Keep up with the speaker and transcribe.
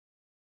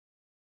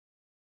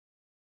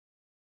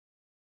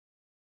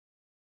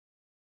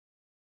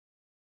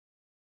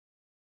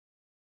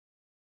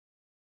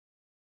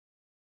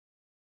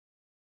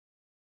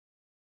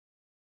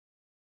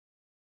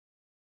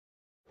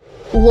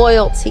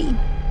loyalty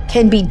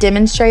can be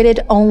demonstrated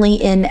only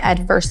in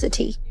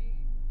adversity.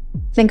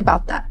 Think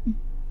about that.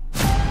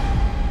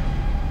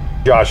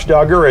 Josh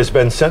Duggar has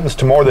been sentenced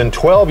to more than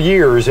 12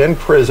 years in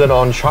prison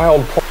on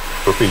child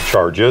pornography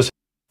charges.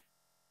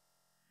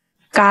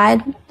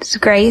 God's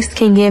grace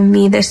can give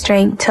me the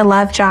strength to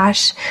love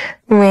Josh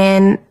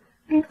when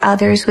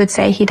others would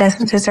say he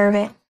doesn't deserve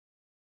it.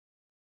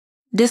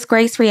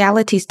 Disgraced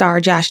reality star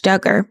Josh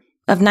Duggar,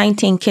 of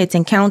 19 Kids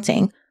and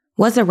Counting,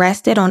 was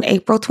arrested on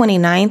April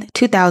 29,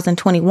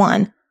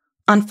 2021,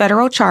 on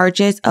federal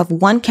charges of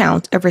 1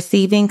 count of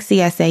receiving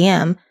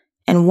CSAM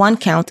and 1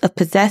 count of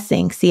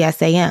possessing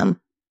CSAM.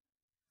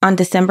 On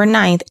December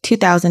 9,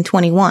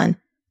 2021,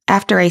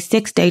 after a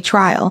 6-day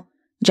trial,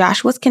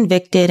 Josh was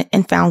convicted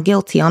and found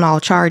guilty on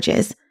all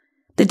charges.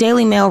 The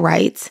Daily Mail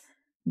writes,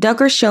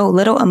 Duggar showed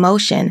little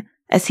emotion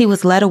as he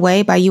was led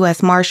away by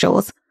U.S.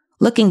 Marshals,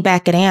 looking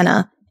back at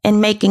Anna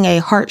and making a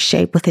heart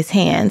shape with his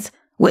hands,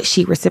 which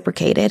she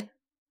reciprocated.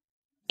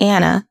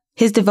 Anna,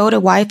 his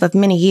devoted wife of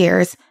many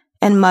years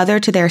and mother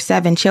to their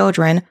 7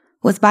 children,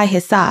 was by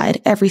his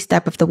side every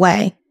step of the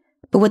way.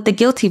 But with the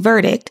guilty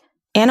verdict,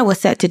 Anna was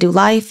set to do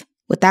life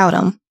without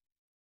him.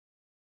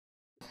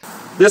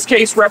 This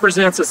case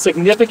represents a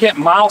significant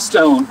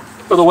milestone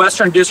for the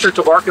Western District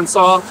of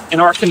Arkansas in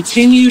our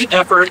continued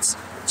efforts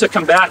to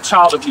combat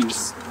child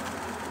abuse.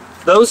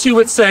 Those who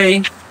would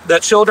say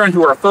that children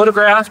who are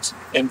photographed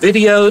and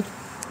videoed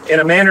in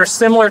a manner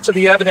similar to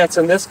the evidence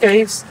in this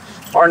case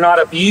are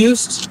not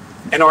abused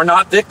and are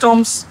not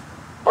victims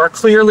are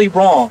clearly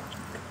wrong.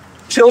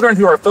 Children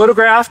who are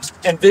photographed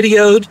and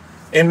videoed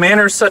in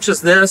manners such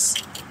as this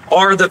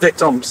are the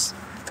victims.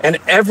 And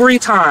every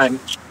time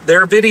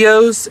their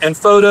videos and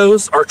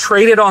photos are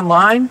traded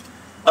online,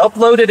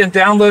 uploaded and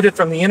downloaded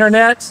from the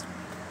internet,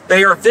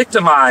 they are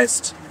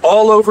victimized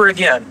all over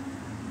again.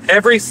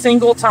 Every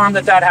single time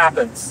that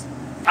happens.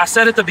 I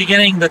said at the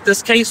beginning that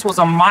this case was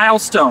a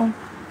milestone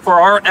for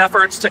our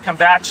efforts to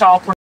combat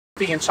child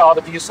pornography and child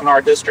abuse in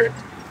our district.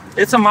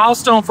 It's a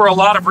milestone for a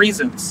lot of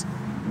reasons,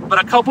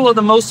 but a couple of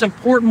the most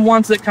important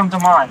ones that come to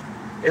mind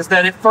is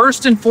that it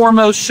first and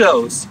foremost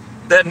shows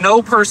that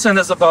no person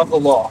is above the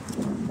law,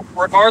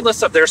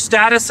 regardless of their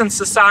status in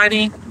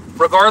society,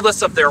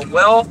 regardless of their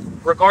wealth,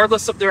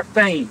 regardless of their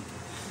fame.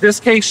 This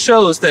case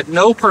shows that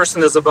no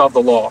person is above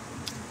the law.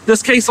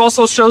 This case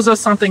also shows us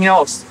something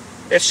else.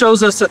 It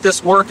shows us that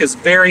this work is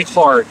very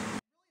hard.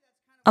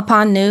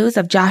 Upon news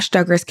of Josh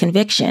Duggar's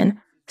conviction,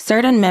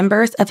 certain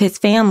members of his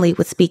family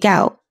would speak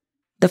out.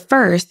 The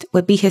first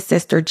would be his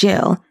sister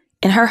Jill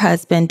and her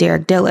husband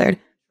Derek Dillard.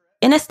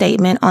 In a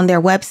statement on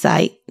their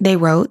website, they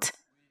wrote,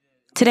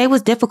 "Today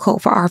was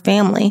difficult for our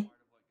family.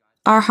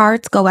 Our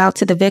hearts go out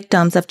to the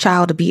victims of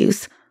child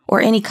abuse or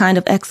any kind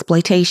of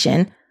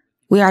exploitation.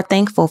 We are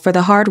thankful for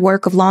the hard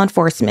work of law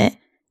enforcement,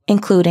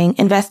 including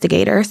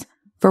investigators,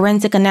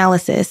 forensic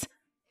analysis,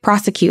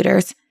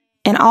 prosecutors,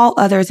 and all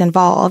others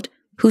involved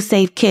who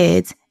save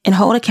kids and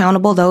hold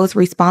accountable those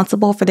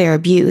responsible for their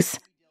abuse.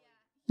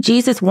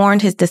 Jesus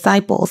warned his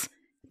disciples,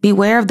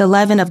 'Beware of the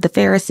leaven of the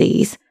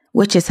Pharisees,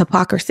 which is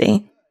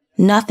hypocrisy.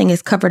 Nothing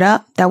is covered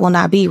up that will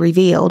not be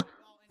revealed,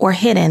 or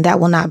hidden that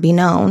will not be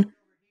known.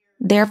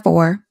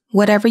 Therefore,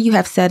 whatever you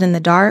have said in the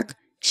dark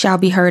shall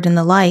be heard in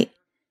the light,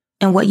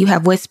 and what you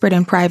have whispered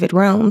in private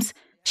rooms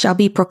shall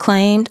be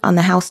proclaimed on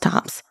the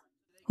housetops.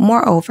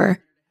 Moreover,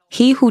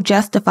 he who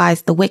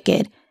justifies the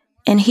wicked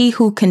and he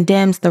who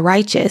condemns the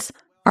righteous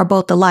are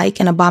both alike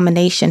an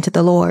abomination to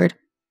the Lord.'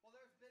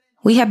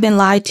 We have been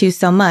lied to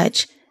so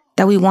much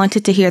that we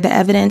wanted to hear the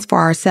evidence for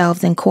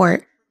ourselves in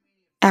court.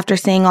 After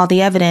seeing all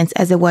the evidence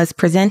as it was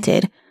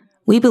presented,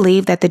 we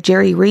believe that the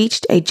jury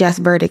reached a just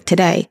verdict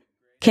today,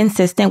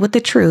 consistent with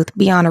the truth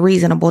beyond a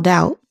reasonable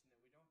doubt.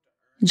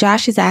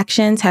 Josh's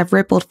actions have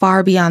rippled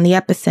far beyond the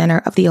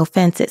epicenter of the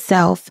offense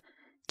itself.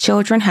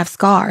 Children have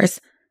scars,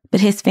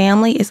 but his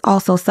family is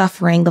also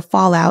suffering the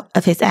fallout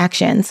of his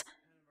actions.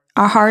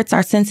 Our hearts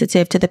are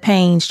sensitive to the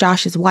pains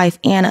Josh's wife,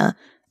 Anna,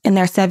 and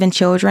their 7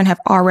 children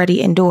have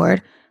already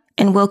endured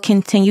and will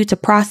continue to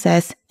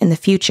process in the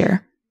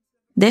future.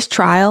 This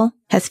trial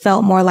has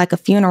felt more like a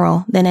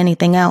funeral than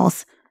anything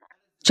else.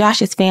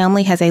 Josh's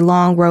family has a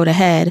long road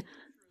ahead.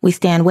 We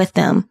stand with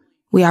them,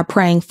 we are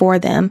praying for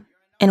them,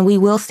 and we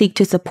will seek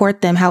to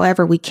support them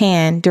however we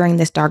can during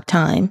this dark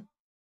time.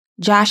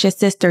 Josh's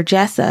sister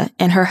Jessa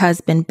and her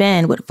husband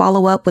Ben would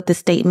follow up with a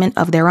statement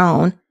of their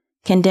own,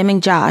 condemning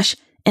Josh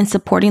and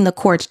supporting the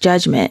court's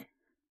judgment.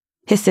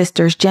 His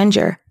sisters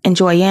Ginger and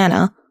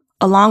Joyanna,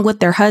 along with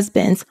their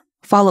husbands,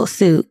 followed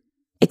suit,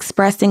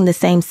 expressing the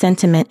same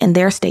sentiment in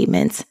their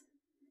statements.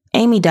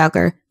 Amy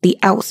Duggar, the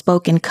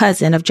outspoken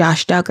cousin of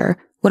Josh Duggar,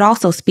 would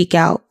also speak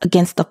out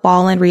against the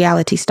fallen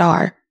reality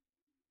star.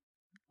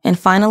 And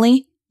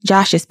finally,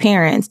 Josh's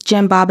parents,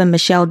 Jim Bob and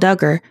Michelle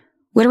Duggar,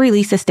 would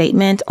release a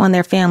statement on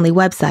their family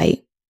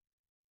website.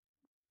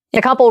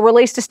 The couple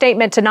released a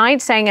statement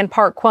tonight saying in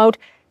part, quote,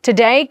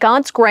 "Today,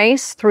 God's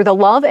grace, through the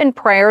love and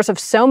prayers of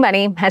so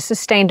many, has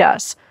sustained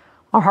us.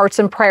 Our hearts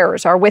and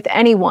prayers are with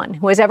anyone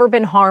who has ever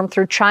been harmed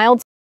through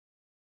child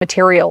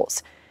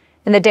materials.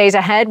 In the days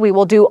ahead, we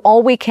will do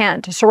all we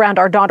can to surround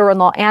our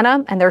daughter-in-law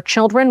Anna and their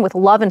children with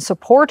love and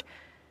support.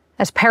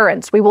 As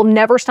parents, we will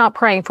never stop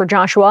praying for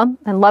Joshua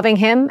and loving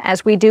him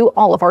as we do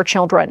all of our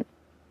children.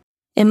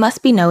 It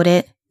must be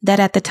noted that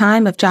at the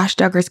time of Josh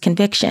Duggar's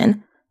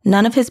conviction,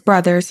 none of his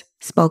brothers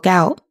spoke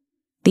out.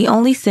 The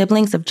only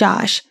siblings of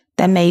Josh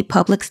that made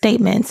public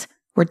statements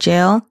were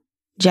Jill,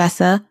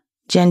 Jessa,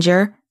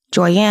 Ginger,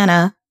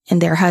 Joyanna, and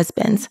their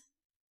husbands.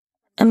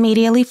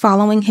 Immediately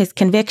following his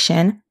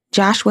conviction,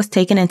 Josh was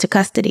taken into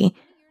custody,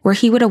 where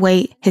he would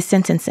await his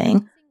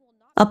sentencing.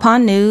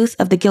 Upon news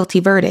of the guilty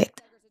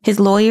verdict, his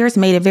lawyers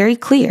made it very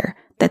clear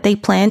that they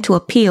planned to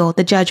appeal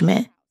the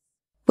judgment.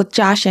 With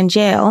Josh in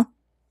jail,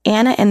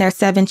 Anna and their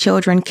 7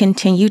 children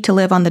continued to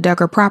live on the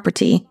Duggar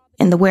property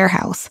in the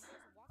warehouse.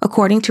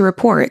 According to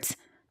reports,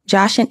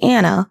 Josh and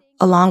Anna,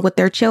 along with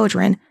their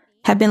children,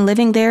 have been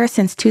living there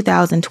since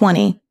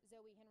 2020.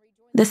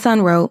 The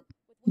Sun wrote,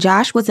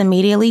 Josh was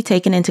immediately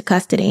taken into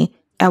custody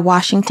at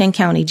Washington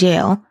County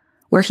Jail,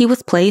 where he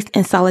was placed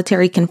in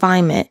solitary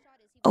confinement,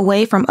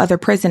 away from other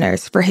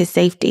prisoners for his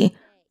safety,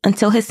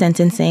 until his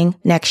sentencing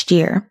next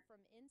year.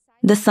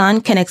 The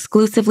Sun can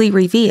exclusively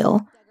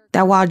reveal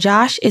that while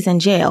Josh is in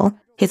jail,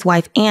 his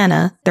wife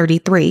Anna,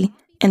 33,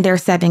 and their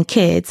 7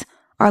 kids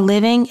are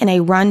living in a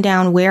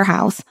rundown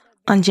warehouse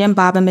on Jim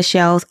Bob and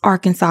Michelle's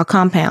Arkansas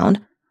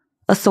compound.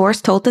 A source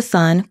told The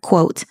Sun,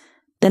 quote,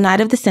 the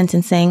night of the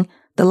sentencing,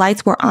 the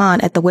lights were on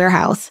at the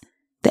warehouse.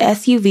 The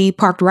SUV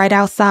parked right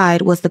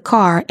outside was the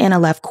car Anna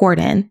left court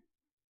in.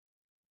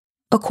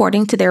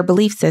 According to their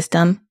belief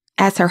system,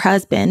 as her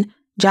husband,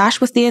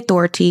 Josh was the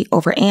authority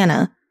over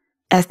Anna.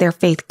 As their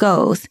faith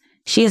goes,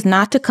 she is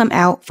not to come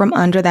out from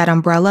under that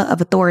umbrella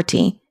of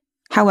authority.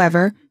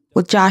 However,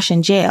 with Josh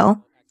in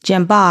jail,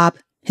 Jim Bob,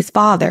 his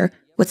father,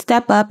 would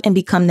step up and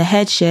become the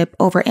headship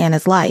over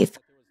Anna's life.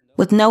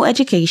 With no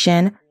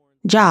education,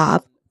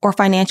 job, or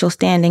financial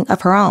standing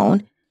of her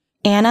own,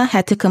 Anna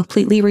had to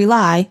completely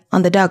rely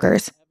on the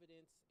Duggars.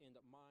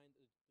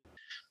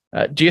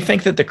 Do you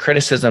think that the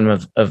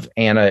criticism of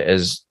Anna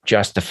is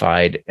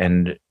justified?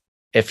 And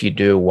if you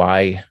do,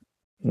 why?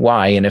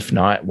 And if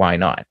not, why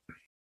not?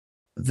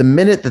 The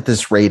minute that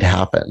this raid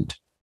happened,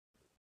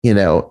 and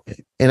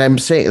I'm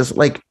saying it's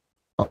like,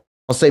 I'll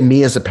say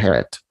me as a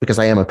parent, because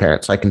I am a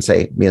parent, so I can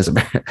say me as a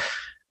parent.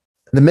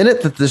 The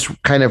minute that this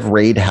kind of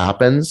raid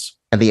happens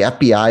and the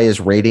FBI is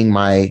raiding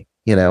my,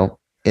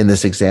 in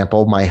this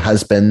example, my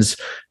husband's,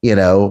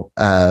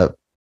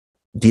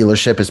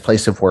 dealership, his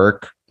place of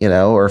work,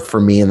 or for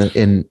me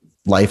in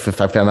life, if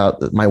I found out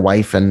that my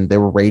wife and they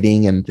were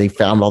raiding and they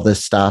found all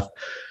this stuff,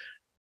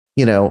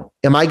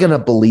 am I going to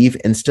believe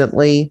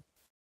instantly,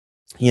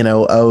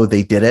 oh,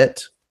 they did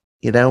it?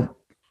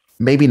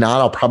 Maybe not.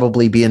 I'll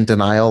probably be in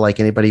denial like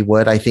anybody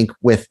would. I think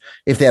if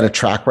they had a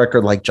track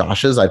record like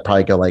Josh's, I'd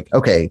probably go like,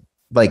 okay,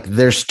 like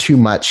there's too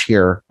much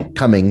here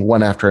coming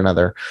one after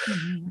another.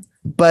 Mm-hmm.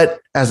 But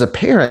as a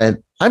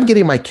parent, I'm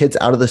getting my kids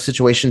out of the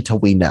situation till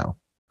we know,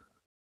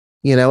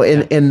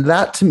 and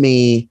that to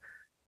me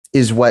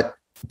is what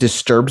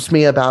disturbs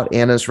me about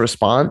Anna's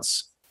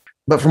response.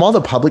 But from all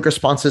the public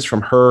responses,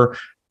 from her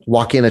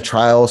walking in a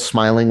trial,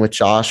 smiling with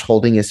Josh,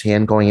 holding his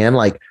hand going in,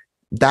 like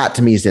that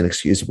to me is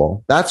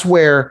inexcusable. That's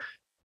where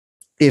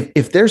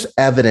if there's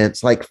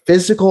evidence, like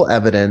physical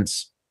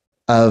evidence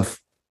of,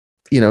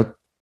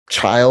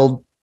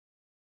 child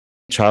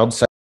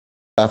sex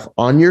stuff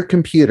on your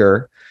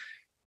computer,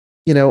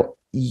 you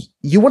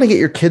want to get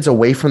your kids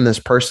away from this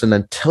person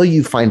until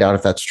you find out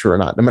if that's true or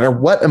not, no matter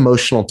what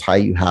emotional tie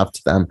you have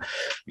to them.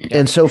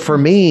 And so for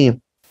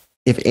me,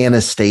 if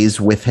Anna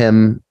stays with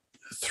him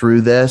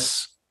through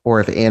this, or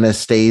if Anna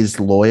stays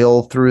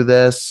loyal through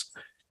this,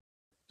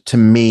 to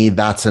me,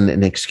 that's an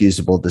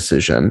inexcusable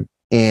decision.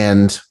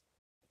 And,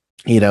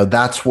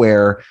 that's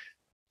where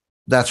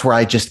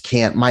I just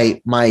can't,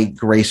 my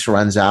grace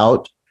runs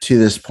out to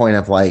this point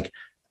of like,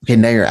 okay,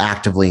 now you're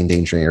actively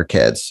endangering your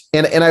kids.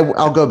 And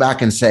I'll go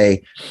back and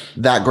say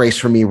that grace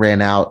for me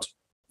ran out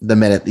the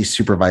minute these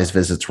supervised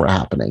visits were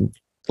happening.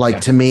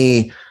 Like, to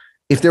me,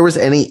 if there was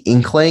any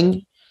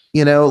inkling,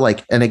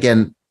 and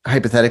again,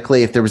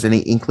 hypothetically, if there was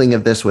any inkling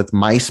of this with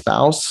my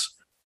spouse,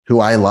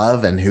 who I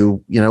love and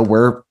who,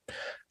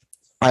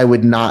 I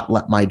would not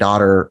let my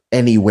daughter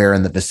anywhere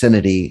in the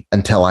vicinity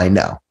until I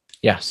know.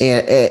 Yes.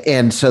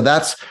 And so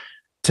that's,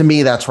 to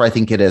me, that's where I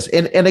think it is.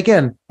 And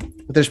again,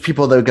 there's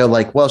people that would go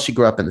like, well, she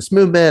grew up in this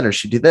movement or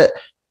she did that.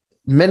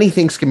 Many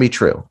things can be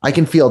true. I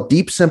can feel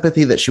deep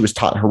sympathy that she was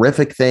taught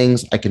horrific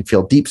things. I can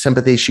feel deep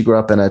sympathy. She grew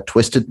up in a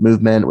twisted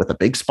movement with a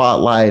big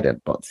spotlight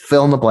and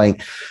fill in the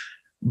blank.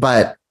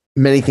 But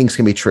many things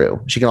can be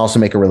true. She can also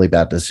make a really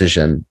bad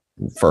decision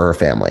for her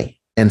family.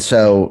 And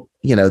so,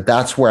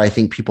 that's where I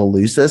think people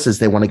lose this, is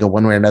they want to go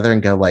one way or another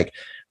and go like,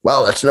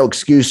 well, that's no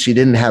excuse. She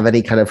didn't have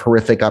any kind of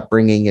horrific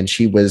upbringing and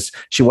she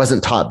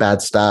wasn't taught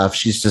bad stuff.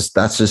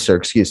 That's just her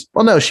excuse.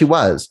 Well, no, she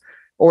was.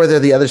 Or they're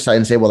the other side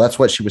and say, well, that's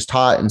what she was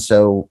taught. And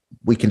so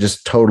we can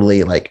just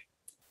totally like,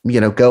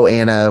 go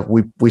Anna,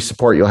 we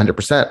support you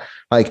 100%.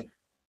 Like,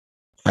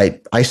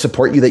 I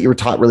support you that you were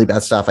taught really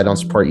bad stuff. I don't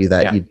support you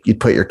that you'd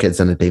put your kids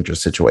in a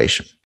dangerous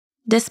situation.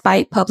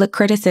 Despite public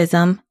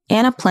criticism,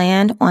 Anna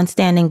planned on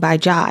standing by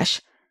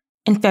Josh.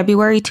 In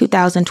February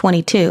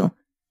 2022,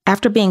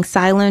 after being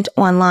silent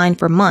online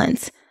for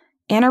months,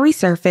 Anna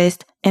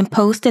resurfaced and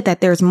posted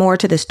that there's more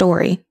to the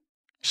story.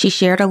 She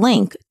shared a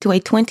link to a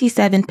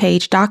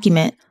 27-page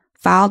document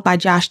filed by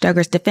Josh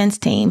Duggar's defense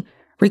team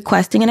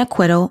requesting an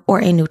acquittal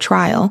or a new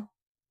trial.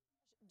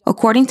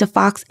 According to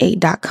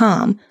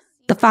Fox8.com,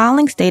 the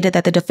filing stated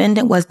that the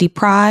defendant was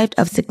deprived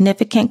of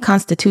significant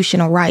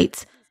constitutional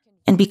rights,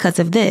 and because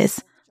of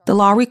this, the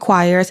law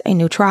requires a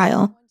new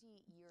trial.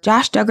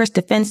 Josh Duggar's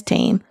defense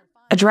team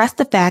addressed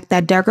the fact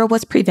that Duggar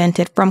was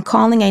prevented from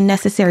calling a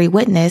necessary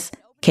witness,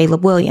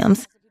 Caleb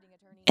Williams.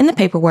 In the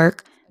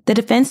paperwork, the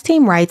defense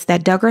team writes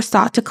that Duggar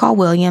sought to call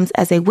Williams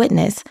as a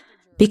witness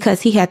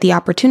because he had the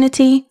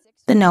opportunity,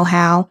 the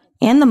know-how,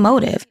 and the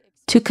motive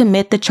to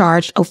commit the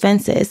charged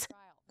offenses,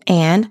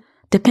 and,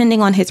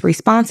 depending on his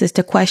responses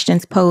to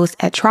questions posed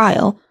at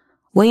trial,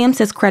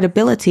 Williams's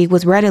credibility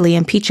was readily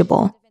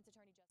impeachable.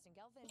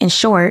 In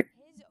short,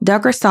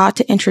 Duggar sought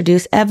to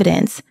introduce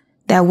evidence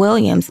that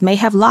Williams may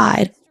have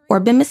lied or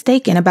been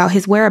mistaken about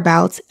his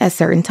whereabouts at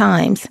certain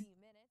times.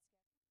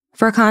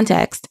 For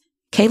context,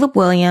 Caleb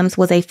Williams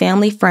was a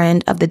family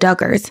friend of the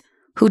Duggars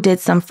who did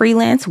some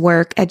freelance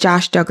work at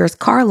Josh Duggar's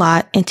car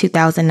lot in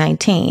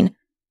 2019.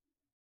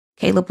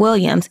 Caleb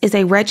Williams is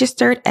a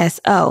registered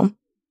SO.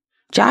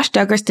 Josh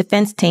Duggar's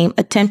defense team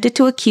attempted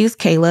to accuse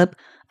Caleb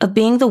of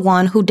being the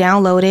one who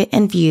downloaded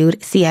and viewed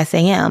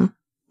CSAM,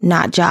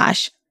 not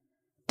Josh.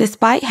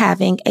 Despite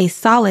having a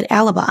solid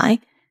alibi,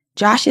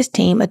 Josh's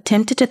team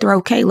attempted to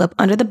throw Caleb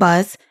under the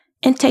bus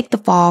and take the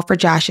fall for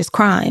Josh's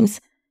crimes.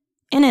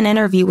 In an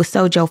interview with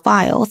Sojo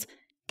Files,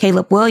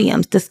 Caleb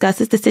Williams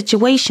discusses the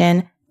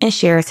situation and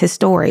shares his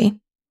story.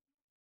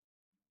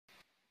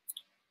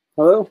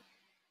 Hello?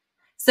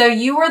 So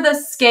you were the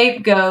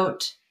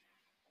scapegoat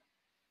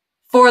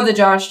for the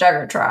Josh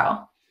Duggar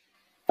trial.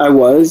 I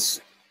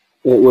was.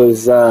 It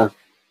was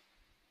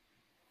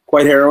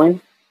quite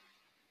harrowing,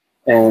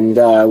 and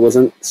I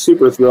wasn't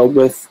super thrilled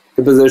with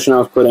the position I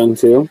was put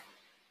into.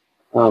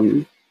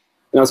 And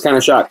I was kind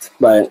of shocked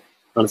by it,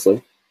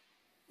 honestly.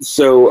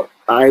 So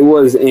I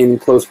was in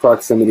close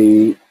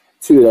proximity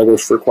to the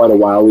Duggars for quite a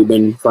while. We've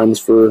been friends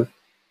for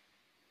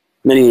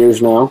many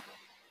years now.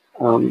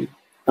 I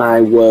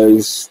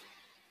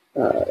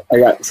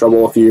got in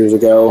trouble a few years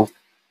ago.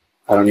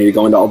 I don't need to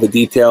go into all the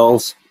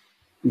details,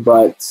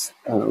 but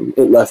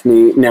it left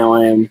me. Now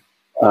I am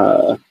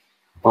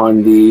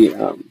on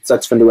the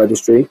sex offender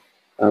registry.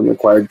 I'm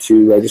required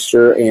to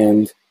register,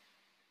 and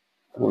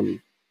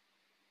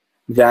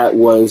that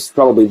was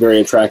probably very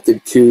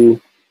attracted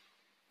to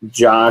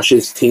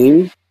Josh's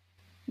team.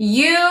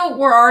 You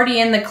were already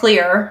in the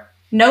clear.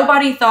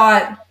 Nobody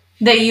thought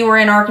that you were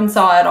in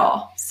Arkansas at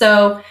all.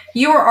 So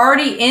you were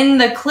already in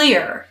the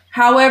clear.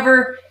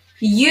 However,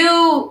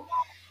 you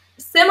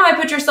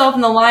put yourself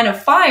in the line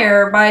of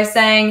fire by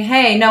saying,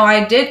 hey, no,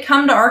 I did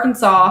come to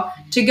Arkansas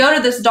to go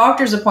to this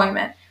doctor's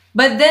appointment.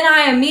 But then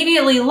I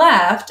immediately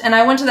left and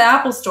I went to the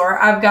Apple store.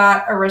 I've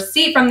got a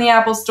receipt from the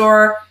Apple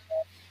store.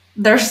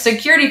 There's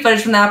security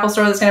footage from the Apple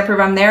store that's going to prove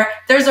I'm there.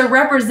 There's a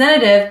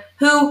representative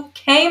who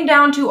came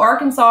down to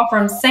Arkansas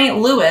from St.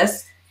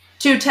 Louis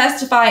to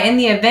testify in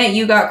the event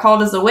you got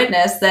called as a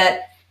witness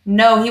that,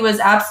 no, he was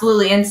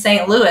absolutely in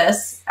St.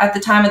 Louis at the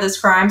time of this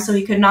crime, so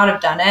he could not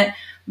have done it.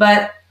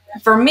 But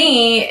for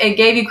me, it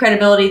gave you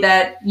credibility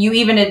that you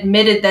even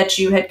admitted that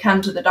you had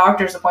come to the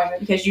doctor's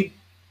appointment, because you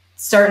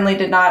certainly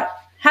did not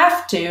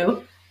have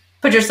to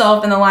put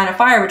yourself in the line of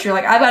fire, but you're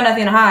like, I've got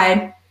nothing to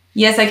hide.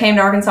 Yes, I came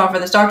to Arkansas for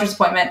this doctor's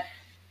appointment,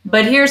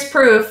 but here's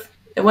proof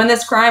that when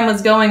this crime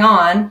was going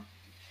on,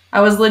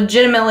 I was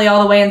legitimately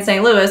all the way in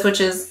St. Louis,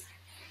 which is,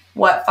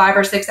 5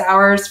 or 6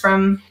 hours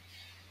from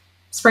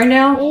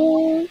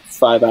Springdale?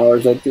 5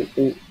 hours, I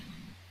think.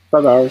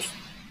 5 hours.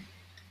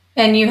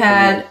 And you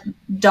had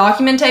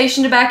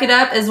documentation to back it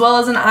up, as well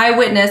as an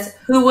eyewitness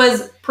who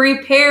was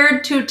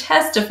prepared to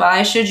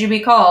testify should you be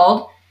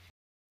called.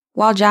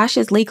 While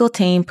Josh's legal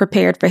team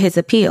prepared for his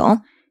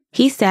appeal,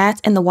 he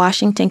sat in the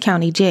Washington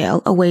County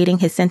Jail awaiting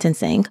his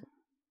sentencing.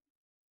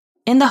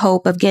 In the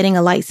hope of getting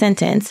a light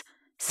sentence,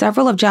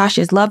 several of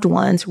Josh's loved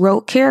ones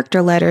wrote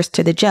character letters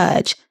to the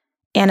judge.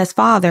 Anna's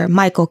father,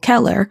 Michael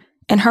Keller,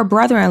 and her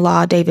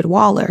brother-in-law, David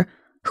Waller,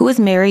 who is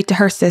married to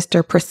her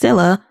sister,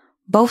 Priscilla,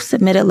 both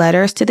submitted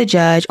letters to the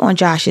judge on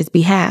Josh's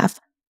behalf.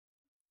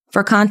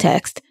 For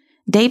context,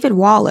 David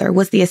Waller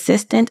was the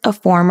assistant of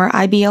former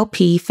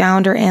IBLP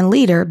founder and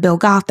leader Bill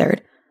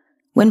Gothard.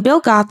 When Bill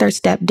Gothard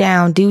stepped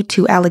down due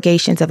to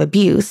allegations of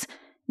abuse,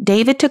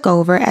 David took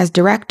over as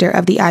director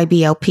of the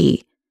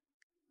IBLP.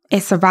 A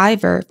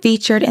survivor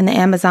featured in the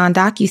Amazon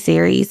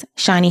docuseries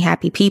Shiny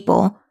Happy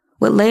People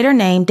would later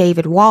name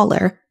David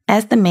Waller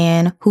as the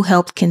man who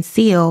helped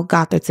conceal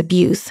Gothard's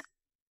abuse.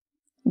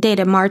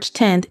 Dated March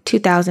 10,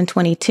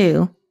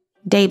 2022,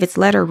 David's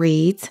letter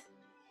reads,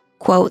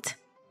 quote,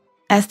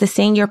 "As the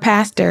senior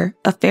pastor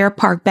of Fair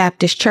Park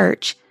Baptist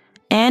Church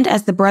and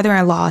as the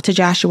brother-in-law to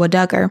Joshua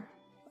Duggar,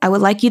 I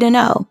would like you to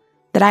know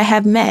that I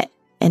have met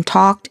and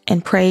talked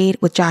and prayed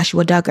with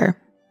Joshua Duggar.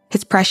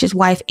 his precious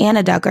wife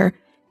Anna Duggar,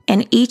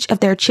 and each of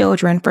their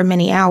children for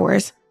many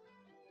hours.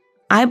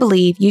 I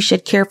believe you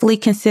should carefully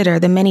consider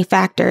the many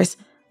factors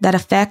that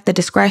affect the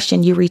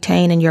discretion you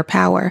retain in your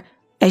power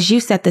as you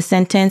set the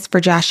sentence for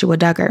Joshua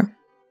Duggar.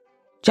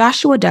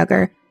 Joshua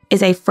Duggar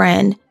is a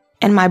friend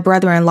and my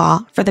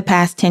brother-in-law for the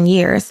past 10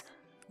 years.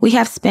 We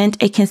have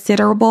spent a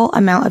considerable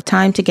amount of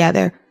time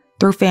together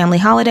through family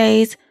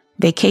holidays,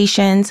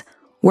 vacations,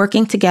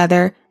 working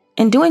together,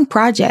 and doing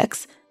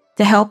projects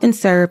to help and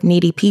serve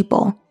needy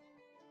people.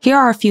 Here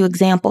are a few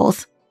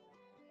examples.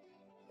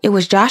 It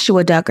was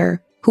Joshua Duggar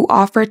who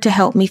offered to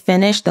help me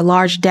finish the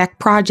large deck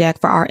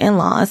project for our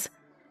in-laws.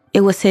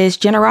 It was his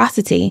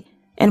generosity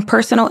and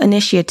personal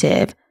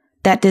initiative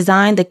that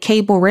designed the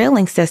cable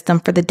railing system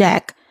for the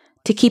deck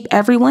to keep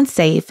everyone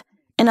safe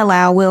and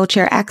allow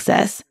wheelchair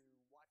access.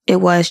 It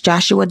was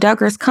Joshua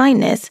Duggar's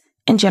kindness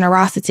and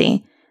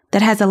generosity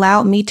that has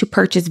allowed me to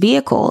purchase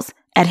vehicles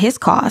at his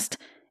cost,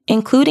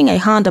 including a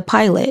Honda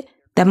Pilot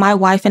that my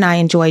wife and I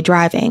enjoy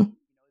driving.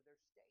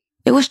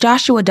 It was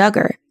Joshua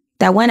Duggar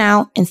that went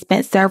out and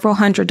spent several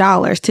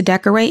 $100s to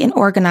decorate and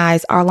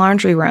organize our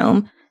laundry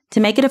room to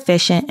make it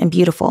efficient and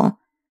beautiful.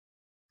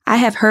 I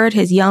have heard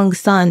his young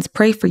sons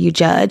pray for you,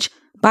 Judge,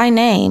 by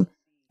name,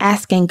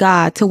 asking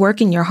God to work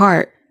in your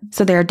heart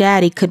so their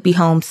daddy could be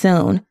home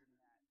soon.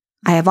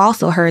 I have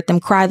also heard them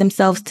cry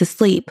themselves to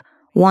sleep,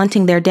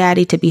 wanting their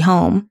daddy to be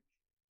home.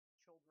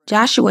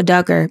 Joshua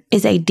Duggar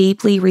is a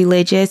deeply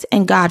religious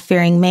and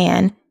God-fearing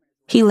man.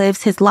 He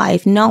lives his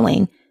life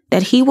knowing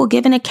that he will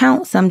give an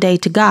account someday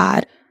to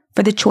God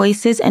for the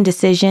choices and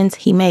decisions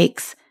he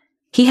makes.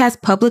 He has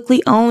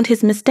publicly owned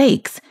his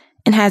mistakes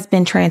and has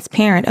been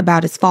transparent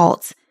about his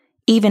faults,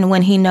 even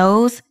when he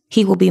knows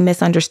he will be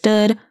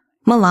misunderstood,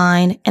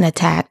 maligned, and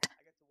attacked.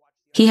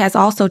 He has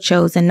also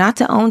chosen not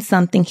to own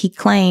something he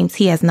claims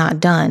he has not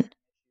done.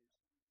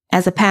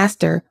 As a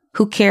pastor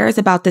who cares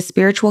about the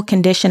spiritual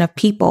condition of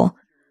people,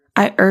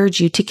 I urge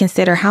you to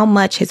consider how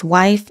much his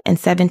wife and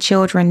 7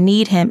 children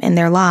need him in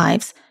their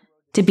lives,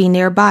 to be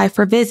nearby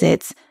for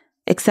visits,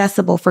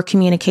 accessible for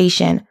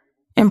communication,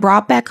 and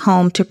brought back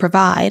home to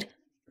provide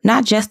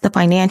not just the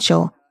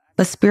financial,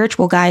 but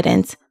spiritual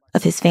guidance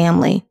of his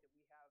family.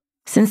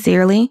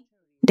 Sincerely,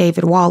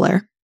 David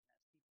Waller.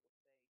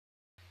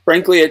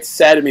 Frankly, it's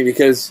sad to me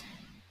because,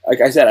 like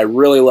I said, I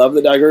really love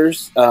the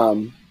Duggars.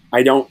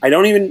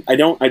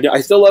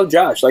 I still love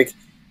Josh. Like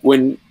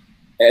when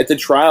at the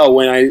trial,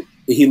 when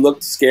he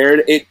looked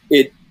scared,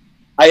 I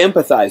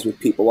empathize with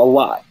people a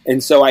lot.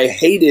 And so I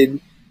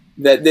hated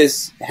that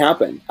this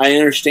happened. I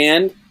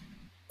understand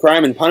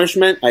crime and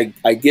punishment.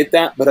 I get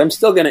that, but I'm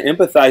still going to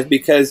empathize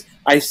because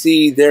I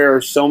see there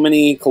are so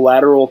many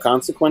collateral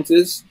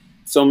consequences,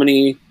 so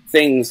many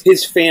things.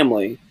 His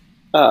family,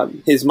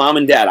 his mom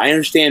and dad. I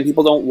understand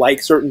people don't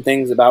like certain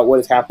things about what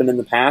has happened in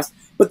the past,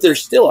 but they're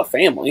still a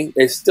family.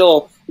 They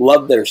still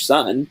love their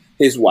son.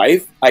 His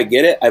wife, I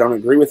get it. I don't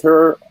agree with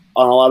her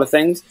on a lot of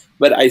things,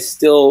 but I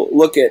still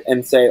look at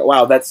and say,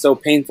 wow, that's so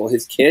painful.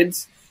 His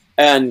kids,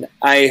 and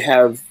I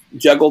have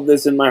juggled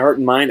this in my heart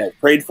and mind. I've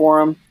prayed for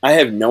them. I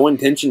have no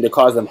intention to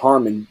cause them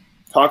harm. And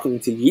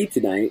talking to you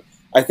tonight,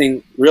 I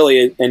think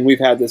really, and we've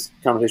had this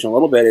conversation a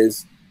little bit,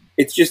 is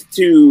it's just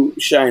to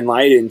shine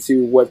light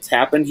into what's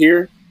happened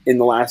here in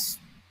the last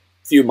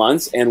few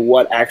months and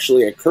what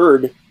actually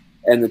occurred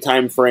and the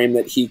time frame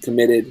that he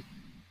committed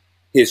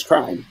his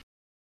crime.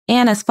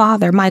 Anna's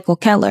father, Michael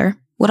Keller,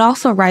 would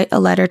also write a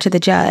letter to the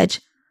judge.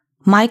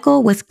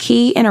 Michael was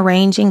key in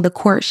arranging the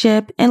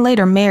courtship and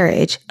later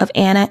marriage of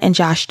Anna and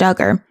Josh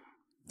Duggar.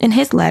 In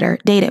his letter,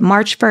 dated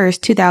March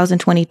 1st,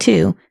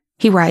 2022,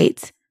 he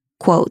writes,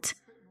 quote,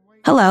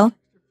 "Hello,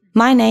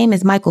 my name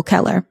is Michael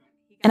Keller,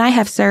 and I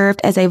have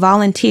served as a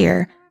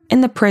volunteer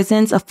in the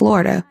prisons of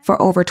Florida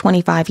for over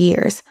 25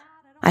 years.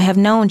 I have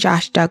known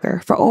Josh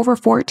Duggar for over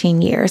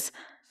 14 years.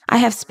 I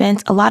have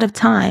spent a lot of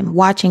time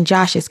watching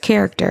Josh's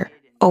character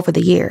over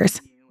the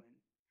years.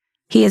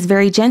 He is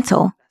very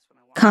gentle,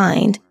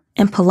 kind,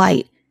 and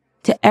polite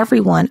to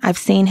everyone I've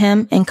seen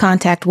him in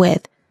contact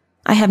with.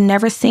 I have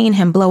never seen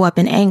him blow up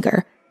in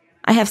anger.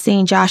 I have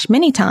seen Josh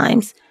many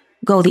times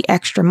go the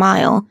extra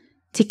mile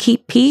to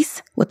keep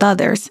peace with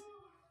others.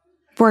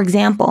 For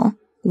example,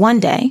 one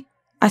day,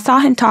 I saw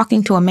him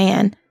talking to a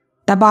man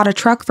that bought a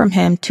truck from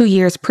him 2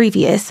 years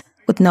previous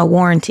with no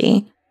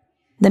warranty.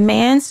 The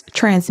man's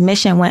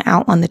transmission went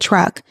out on the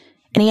truck,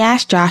 and he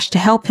asked Josh to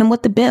help him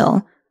with the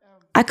bill.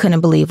 I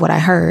couldn't believe what I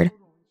heard.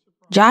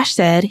 Josh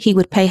said he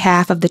would pay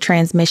half of the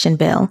transmission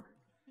bill.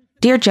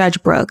 Dear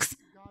Judge Brooks,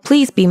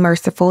 please be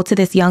merciful to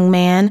this young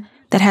man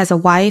that has a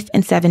wife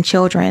and 7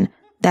 children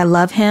that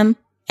love him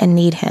and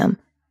need him.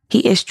 He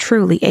is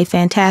truly a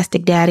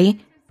fantastic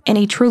daddy, and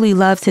he truly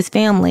loves his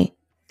family.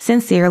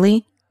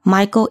 Sincerely,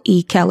 Michael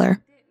E.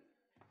 Keller."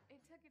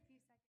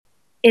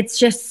 It's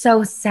just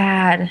so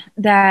sad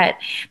that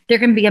there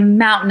can be a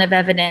mountain of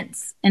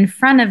evidence in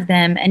front of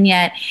them, and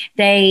yet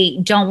they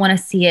don't want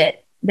to see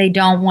it. They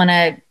don't want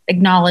to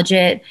acknowledge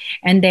it,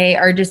 and they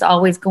are just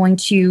always going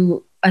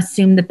to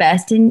assume the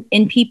best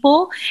in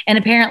people. And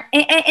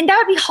apparently, and that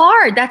would be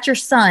hard. That's your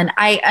son.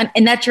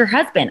 And that's your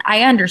husband.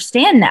 I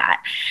understand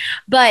that.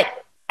 But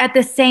at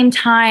the same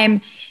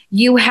time,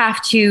 you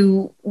have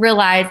to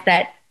realize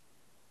that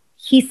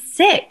he's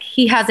sick.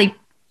 He has a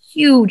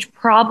huge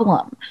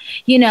problem,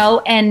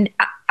 and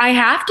I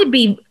have to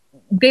be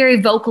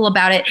very vocal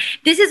about it.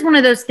 This is one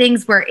of those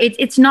things where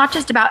it's not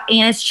just about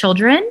Anna's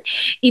children,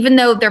 even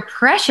though they're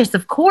precious,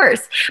 of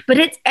course, but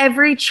it's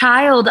every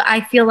child,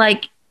 I feel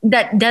like,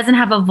 that doesn't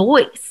have a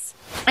voice.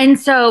 And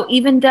so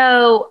even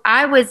though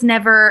I was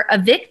never a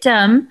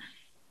victim,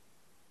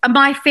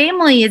 my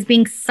family is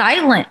being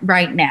silent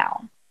right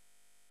now,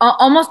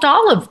 almost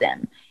all of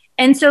them.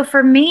 And so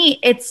for me,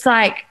 it's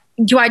like,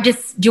 do I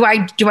just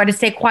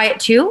stay quiet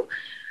too?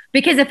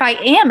 Because if I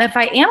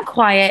am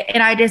quiet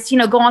and I just,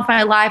 go on with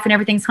my life and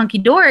everything's hunky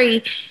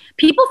dory,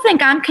 people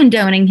think I'm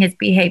condoning his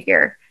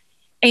behavior.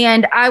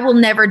 And I will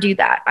never do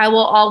that. I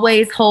will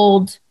always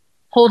hold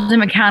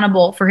him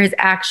accountable for his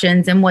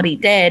actions and what he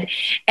did.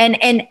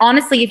 And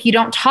honestly, if you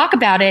don't talk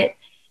about it,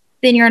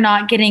 then you're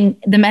not getting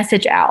the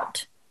message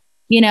out.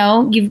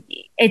 I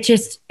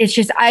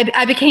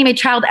became a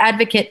child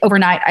advocate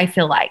overnight, I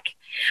feel like.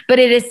 But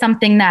it is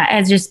something that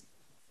has just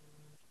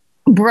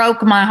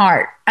broke my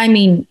heart. I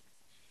mean,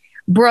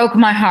 broke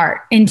my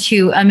heart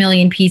into a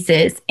million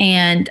pieces.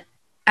 And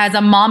as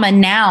a mama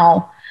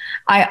now,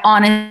 I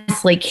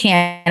honestly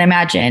can't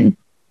imagine.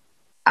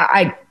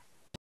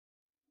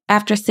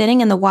 After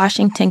sitting in the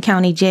Washington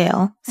County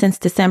Jail since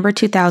December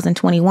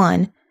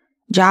 2021,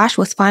 Josh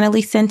was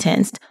finally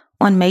sentenced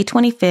on May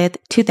 25,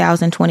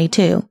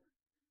 2022.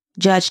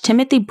 Judge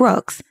Timothy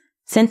Brooks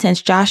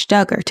sentenced Josh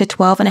Duggar to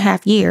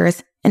 12.5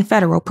 years in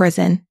federal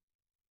prison.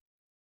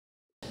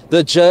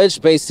 The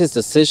judge based his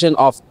decision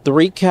off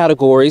 3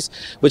 categories,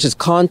 which is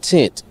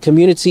content,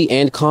 community,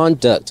 and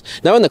conduct.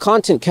 Now, in the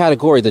content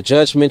category, the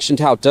judge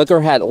mentioned how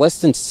Duggar had less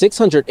than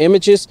 600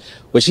 images,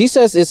 which he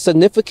says is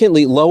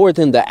significantly lower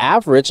than the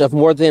average of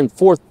more than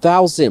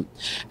 4,000.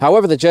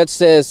 However, the judge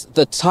says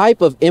the type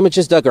of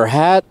images Duggar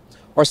had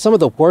are some of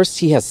the worst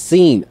he has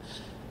seen,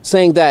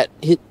 saying that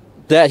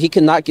he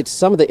cannot get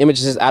some of the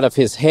images out of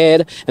his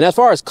head. And as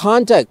far as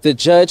conduct, the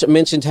judge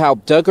mentioned how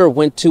Duggar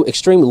went to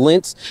extreme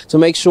lengths to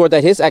make sure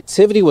that his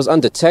activity was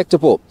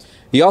undetectable.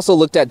 He also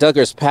looked at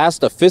Duggar's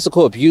past of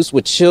physical abuse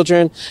with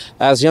children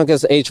as young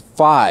as age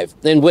 5.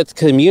 And with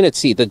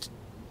community, the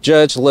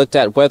judge looked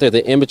at whether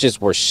the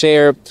images were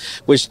shared,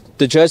 which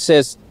the judge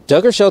says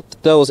Duggar showed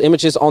those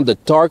images on the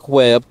dark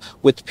web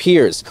with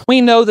peers.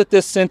 We know that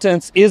this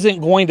sentence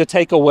isn't going to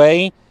take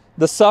away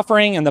the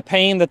suffering and the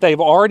pain that they've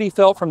already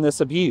felt from this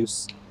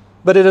abuse.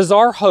 But it is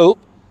our hope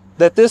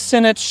that this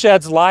sentence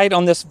sheds light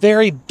on this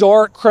very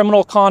dark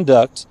criminal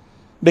conduct,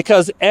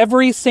 because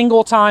every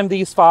single time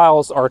these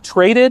files are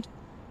traded,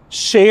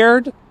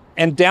 shared,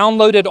 and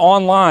downloaded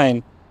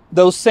online,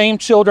 those same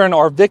children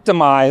are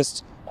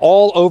victimized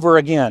all over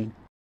again.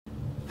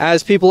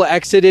 As people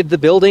exited the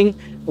building,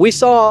 we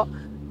saw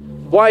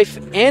wife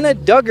Anna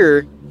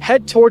Duggar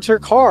head towards her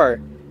car.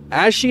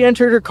 As she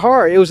entered her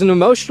car, it was an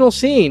emotional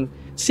scene,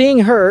 seeing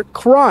her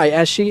cry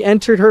as she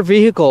entered her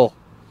vehicle.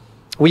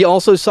 We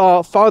also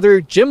saw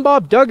Father Jim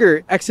Bob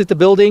Duggar exit the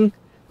building,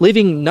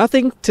 leaving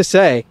nothing to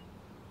say.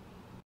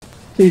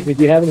 Excuse me,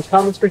 do you have any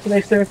comments for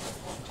tonight, sir?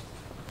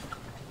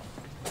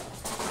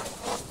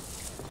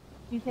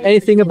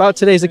 Anything about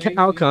today's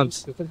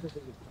outcomes?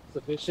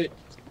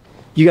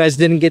 You guys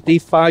didn't get the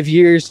 5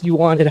 years you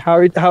wanted. How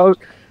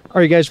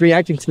are you guys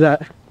reacting to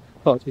that?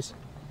 Apologies.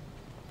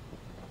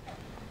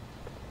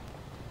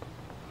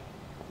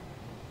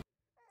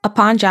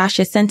 Upon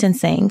Josh's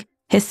sentencing,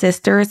 his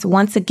sisters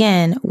once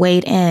again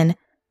weighed in,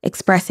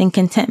 expressing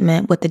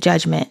contentment with the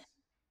judgment.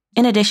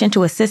 In addition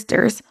to his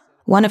sisters,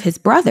 one of his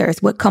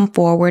brothers would come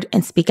forward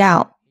and speak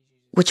out,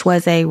 which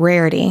was a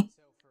rarity.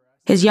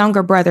 His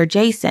younger brother,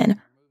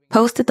 Jason,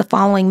 posted the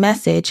following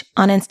message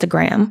on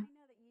Instagram.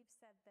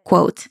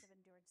 Quote,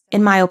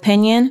 "In my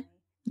opinion,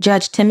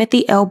 Judge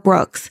Timothy L.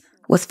 Brooks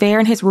was fair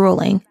in his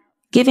ruling,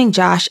 giving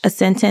Josh a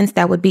sentence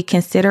that would be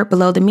considered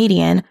below the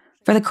median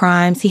for the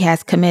crimes he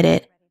has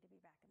committed.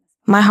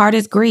 My heart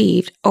is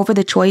grieved over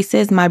the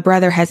choices my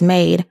brother has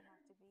made.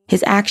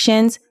 His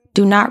actions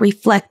do not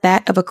reflect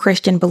that of a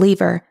Christian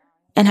believer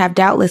and have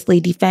doubtlessly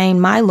defamed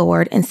my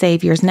Lord and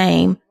Savior's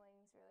name.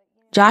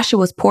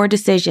 Joshua's poor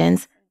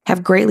decisions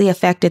have greatly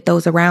affected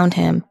those around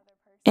him,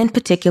 in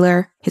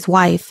particular his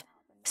wife,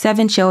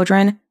 7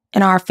 children,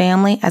 and our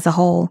family as a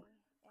whole.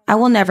 I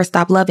will never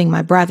stop loving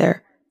my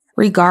brother,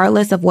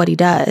 regardless of what he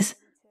does.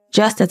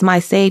 Just as my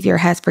Savior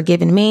has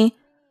forgiven me,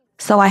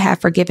 so I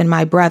have forgiven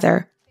my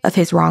brother of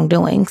his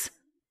wrongdoings.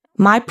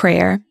 My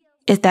prayer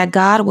is that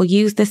God will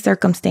use this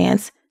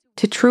circumstance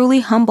to truly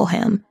humble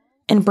him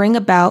and bring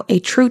about a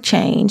true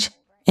change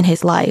in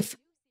his life."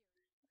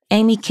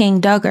 Amy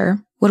King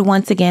Duggar would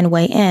once again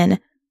weigh in,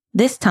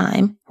 this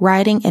time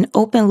writing an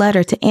open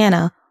letter to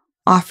Anna,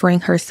 offering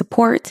her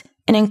support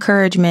and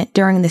encouragement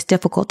during this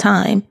difficult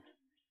time.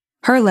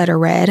 Her letter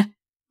read,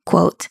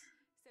 quote,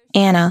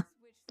 "Anna,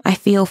 I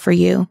feel for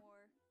you.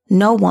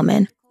 No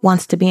woman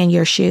wants to be in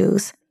your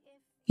shoes.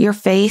 You're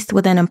faced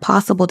with an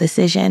impossible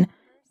decision,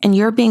 and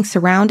you're being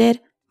surrounded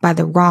by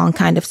the wrong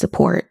kind of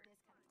support.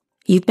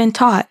 You've been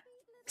taught,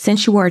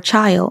 since you were a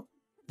child,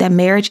 that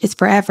marriage is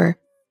forever,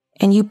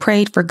 and you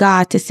prayed for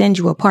God to send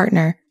you a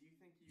partner.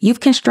 You've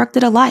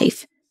constructed a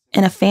life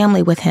and a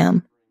family with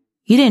him.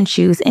 You didn't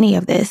choose any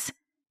of this,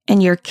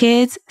 and your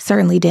kids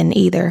certainly didn't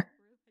either.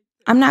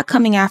 I'm not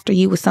coming after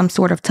you with some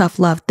sort of tough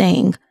love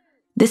thing.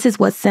 This is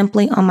what's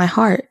simply on my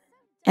heart,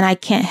 and I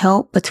can't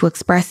help but to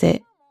express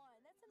it.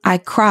 I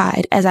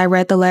cried as I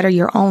read the letter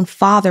your own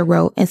father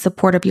wrote in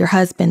support of your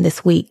husband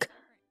this week.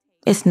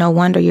 It's no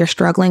wonder you're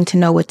struggling to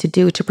know what to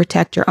do to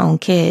protect your own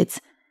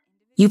kids.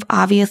 You've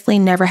obviously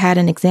never had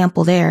an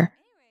example there.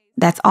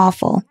 That's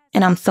awful,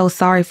 and I'm so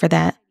sorry for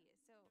that.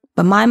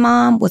 But my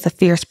mom was a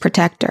fierce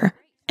protector,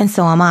 and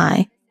so am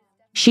I.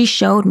 She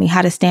showed me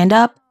how to stand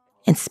up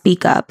and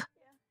speak up.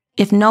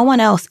 If no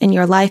one else in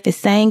your life is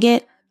saying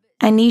it,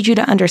 I need you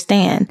to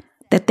understand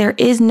that there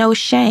is no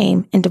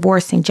shame in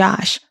divorcing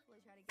Josh.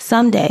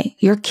 Someday,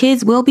 your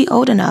kids will be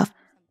old enough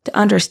to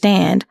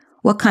understand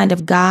what kind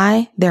of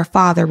guy their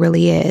father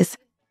really is.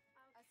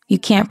 You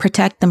can't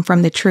protect them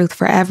from the truth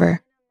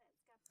forever.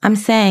 I'm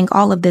saying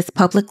all of this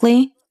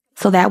publicly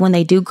so that when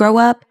they do grow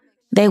up,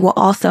 they will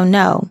also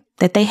know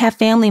that they have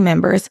family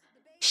members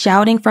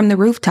shouting from the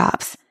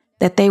rooftops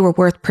that they were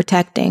worth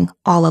protecting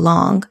all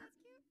along.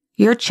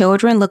 Your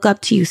children look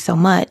up to you so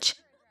much.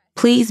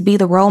 Please be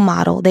the role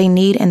model they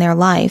need in their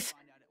life.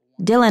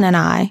 Dylan and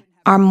I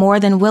are more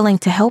than willing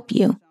to help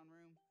you.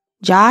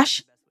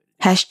 Josh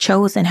has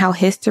chosen how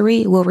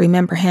history will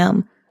remember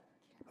him.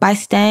 By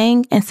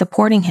staying and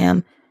supporting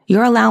him,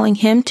 you're allowing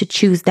him to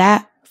choose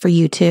that for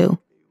you too.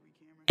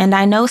 And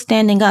I know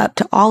standing up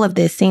to all of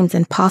this seems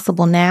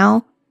impossible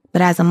now,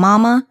 but as a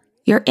mama,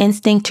 your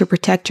instinct to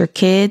protect your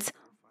kids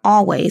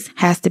always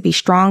has to be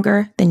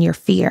stronger than your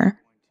fear.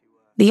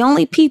 The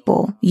only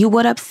people you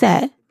would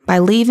upset by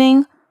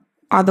leaving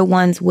are the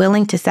ones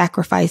willing to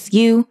sacrifice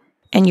you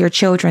and your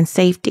children's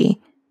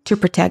safety to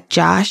protect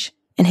Josh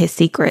and his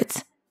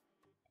secrets.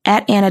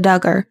 At Anna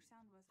Duggar,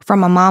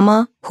 from a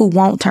mama who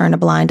won't turn a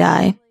blind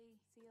eye.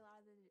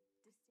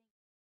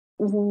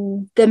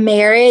 The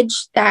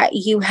marriage that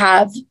you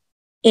have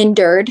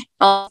endured,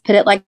 I'll put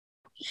it like,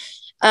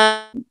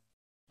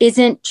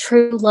 isn't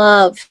true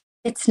love.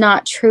 It's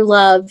not true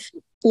love.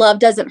 Love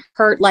doesn't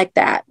hurt like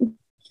that.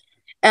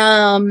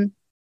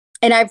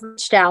 And I've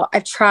reached out.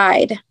 I've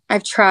tried.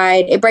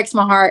 It breaks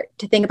my heart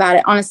to think about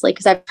it, honestly,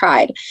 because I've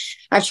tried.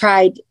 I've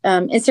tried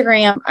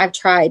Instagram. I've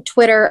tried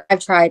Twitter. I've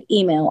tried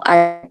email.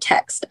 I've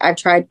text. I've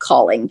tried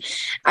calling.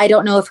 I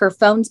don't know if her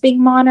phone's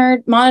being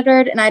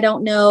monitored, and I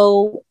don't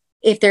know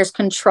if there's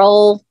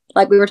control,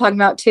 like we were talking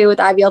about too with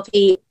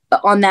IBLP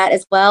on that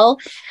as well.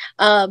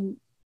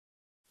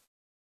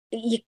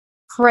 You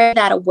pray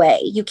that away.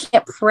 You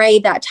can't pray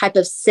that type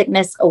of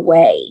sickness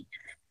away.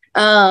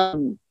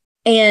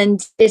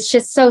 And it's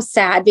just so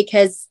sad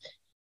because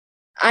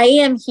I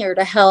am here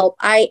to help.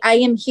 I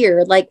am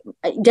here. Like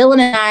Dylan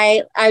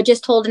and I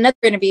just told another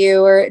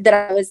interviewer that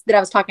I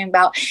was talking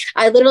about.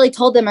 I literally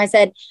told them, I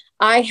said,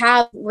 I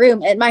have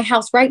room at my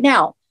house right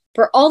now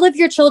for all of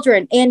your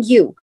children and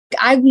you.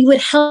 We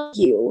would help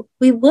you.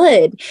 We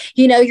would.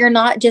 You know, you're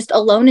not just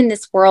alone in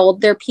this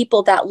world. There are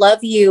people that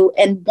love you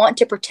and want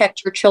to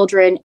protect your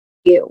children.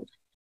 You.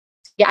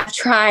 Yeah, I've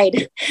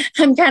tried.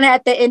 I'm kind of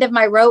at the end of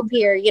my rope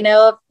here. You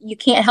know, you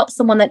can't help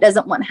someone that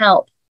doesn't want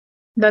help.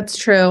 That's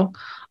true.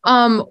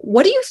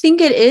 What do you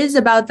think it is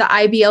about the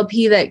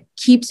IBLP that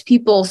keeps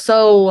people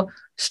so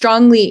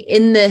strongly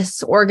in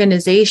this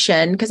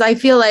organization? Because I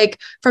feel like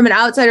from an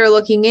outsider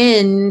looking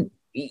in,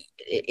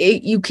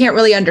 you can't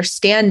really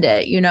understand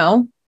it, you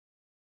know?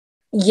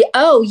 Yeah.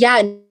 Oh,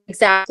 yeah,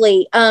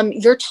 exactly.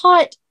 You're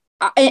taught,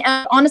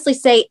 I honestly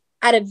say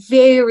at a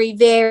very,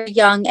 very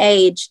young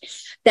age,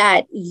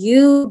 that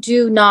you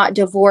do not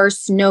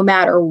divorce no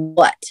matter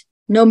what.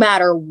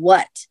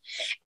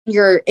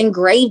 You're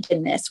engraved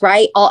in this,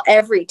 right?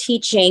 Every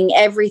teaching,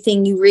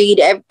 everything you read,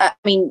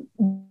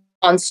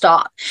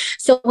 nonstop.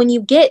 So when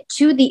you get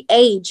to the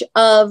age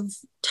of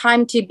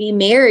time to be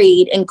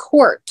married in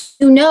court,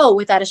 you know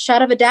without a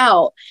shadow of a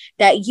doubt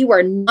that you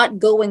are not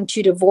going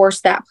to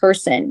divorce that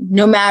person,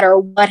 no matter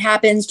what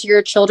happens to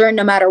your children,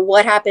 no matter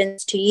what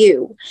happens to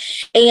you.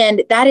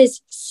 And that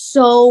is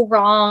so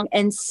wrong.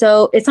 And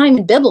so it's not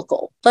even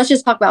biblical. Let's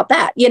just talk about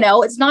that. You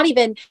know, it's not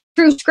even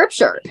true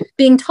scripture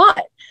being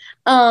taught.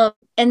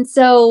 And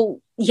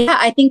so, yeah,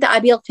 I think the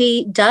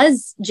IBLP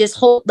does just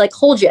hold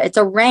you. It's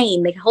a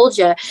rein. They hold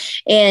you,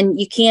 and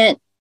you can't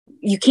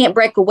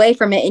break away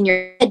from it in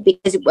your head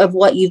because of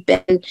what you've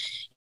been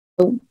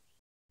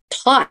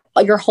taught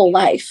your whole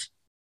life.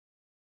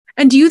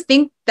 And do you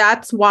think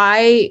that's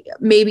why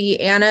maybe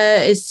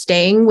Anna is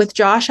staying with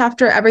Josh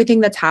after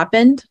everything that's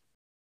happened?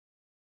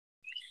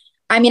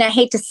 I mean, I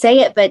hate to say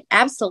it, but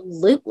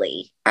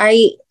absolutely.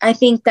 I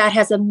think that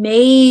has a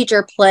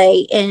major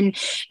play in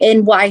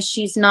why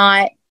she's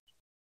not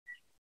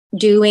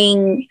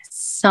doing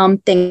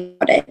something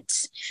about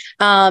it,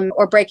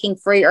 or breaking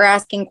free or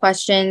asking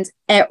questions,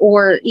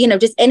 or,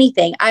 just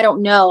anything. I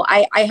don't know.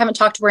 I haven't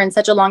talked to her in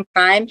such a long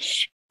time.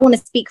 I want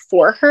to speak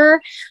for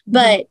her,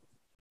 but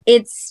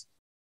it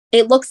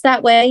looks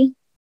that way.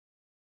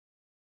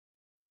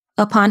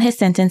 Upon his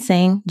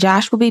sentencing,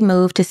 Josh will be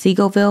moved to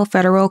Seagoville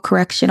Federal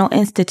Correctional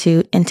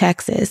Institute in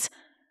Texas.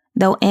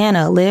 Though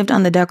Anna lived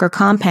on the Duggar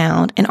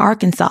compound in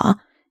Arkansas,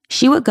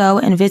 she would go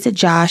and visit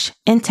Josh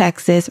in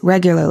Texas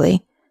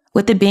regularly,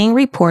 with it being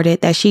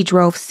reported that she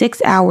drove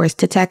 6 hours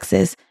to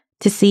Texas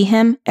to see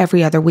him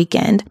every other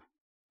weekend.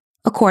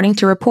 According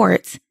to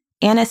reports,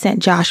 Anna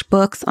sent Josh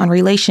books on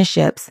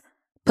relationships,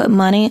 put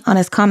money on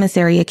his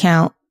commissary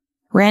account,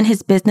 ran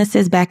his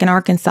businesses back in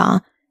Arkansas,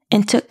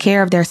 and took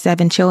care of their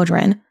 7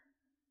 children.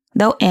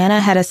 Though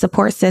Anna had a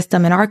support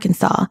system in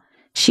Arkansas,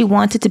 she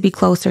wanted to be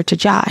closer to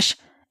Josh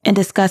and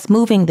discussed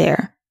moving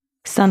there,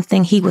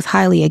 something he was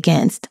highly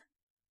against.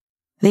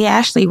 The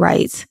Ashley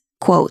writes,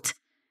 quote,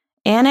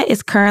 Anna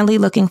is currently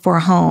looking for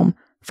a home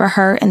for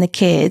her and the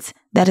kids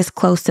that is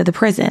close to the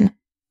prison.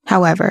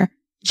 However,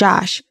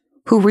 Josh,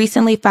 who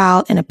recently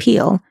filed an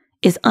appeal,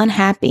 is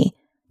unhappy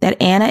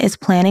that Anna is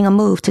planning a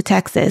move to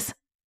Texas.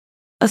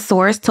 A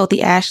source told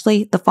the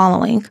Ashley the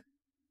following.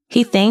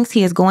 He thinks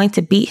he is going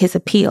to beat his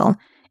appeal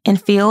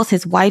and feels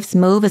his wife's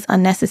move is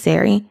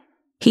unnecessary.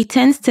 He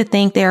tends to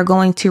think they are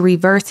going to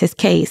reverse his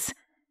case.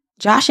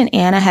 Josh and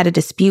Anna had a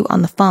dispute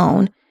on the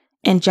phone,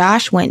 and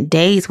Josh went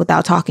days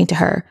without talking to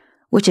her,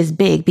 which is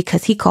big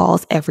because he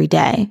calls every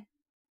day.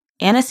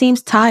 Anna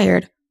seems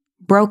tired,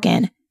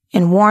 broken,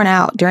 and worn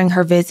out during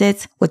her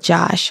visits with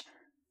Josh.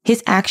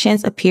 His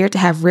actions appear to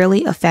have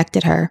really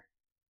affected her.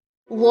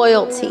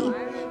 Loyalty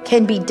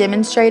can be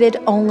demonstrated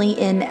only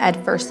in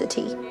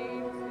adversity.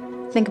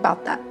 Think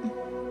about that.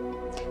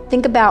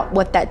 Think about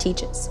what that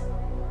teaches.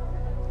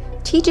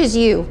 Teaches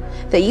you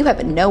that you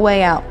have no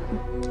way out.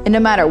 And no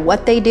matter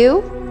what they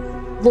do,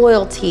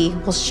 loyalty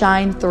will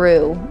shine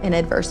through in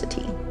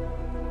adversity.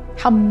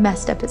 How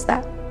messed up is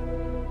that?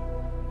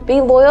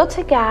 Be loyal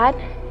to God,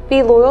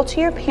 be loyal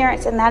to your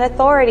parents and that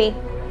authority,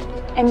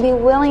 and be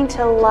willing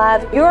to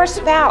love your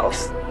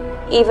spouse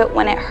even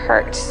when it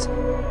hurts. Do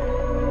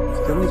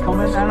you have any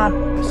comment,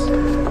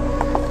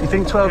 Anna? You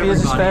think 12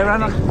 years is fair,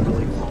 Anna?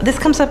 This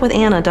comes up with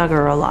Anna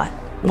Duggar a lot.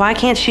 Why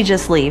can't she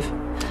just leave?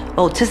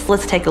 Oh,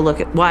 let's take a look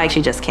at why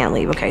she just can't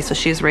leave. Okay, so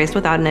she was raised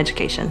without an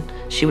education.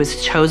 She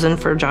was chosen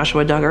for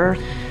Joshua Duggar.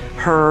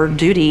 Her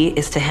duty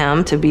is to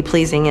him to be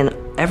pleasing in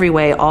every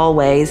way, all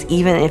ways,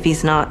 even if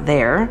he's not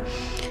there.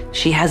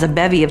 She has a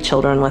bevy of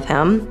children with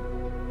him.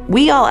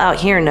 We all out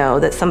here know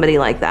that somebody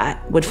like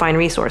that would find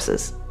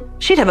resources.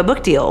 She'd have a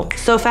book deal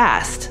so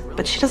fast,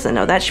 but she doesn't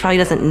know that. She probably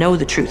doesn't know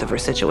the truth of her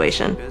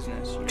situation.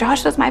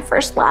 Josh was my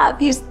first love.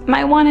 He's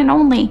my one and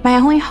only. My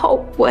only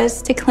hope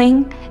was to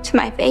cling to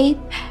my faith,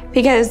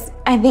 because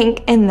I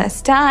think in the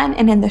stun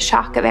and in the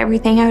shock of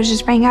everything, I was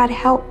just praying, God,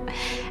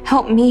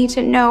 help me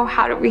to know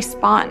how to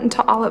respond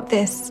to all of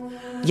this.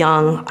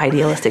 Young,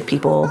 idealistic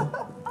people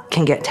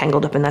can get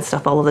tangled up in that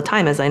stuff all of the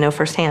time, as I know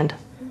firsthand.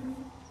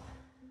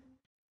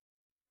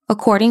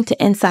 According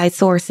to inside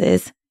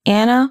sources,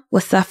 Anna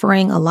was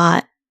suffering a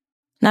lot.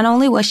 Not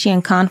only was she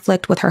in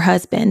conflict with her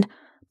husband,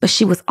 but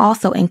she was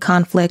also in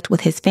conflict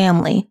with his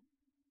family.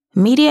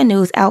 Media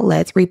news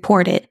outlets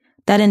reported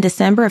that in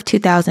December of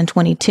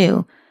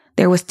 2022,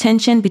 there was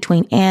tension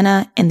between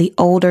Anna and the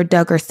older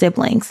Duggar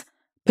siblings,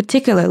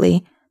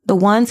 particularly the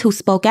ones who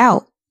spoke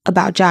out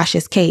about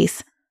Josh's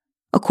case.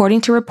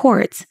 According to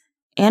reports,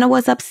 Anna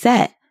was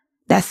upset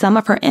that some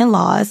of her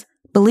in-laws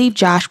believed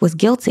Josh was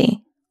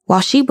guilty,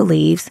 while she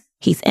believes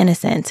he's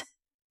innocent.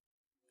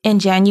 In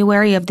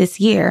January of this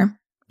year,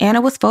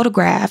 Anna was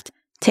photographed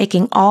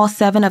taking all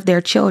 7 of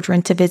their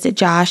children to visit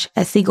Josh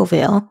at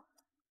Seagoville.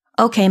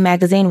 OK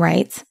Magazine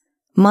writes,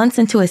 months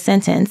into his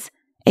sentence,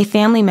 a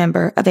family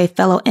member of a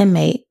fellow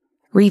inmate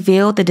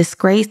revealed the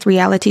disgraced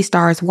reality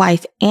star's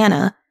wife,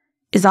 Anna,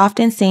 is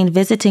often seen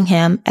visiting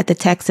him at the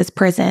Texas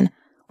prison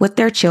with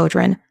their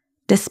children,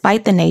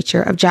 despite the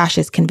nature of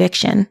Josh's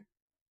conviction.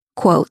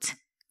 Quote,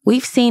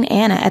 we've seen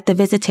Anna at the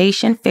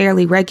visitation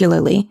fairly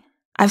regularly.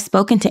 I've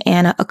spoken to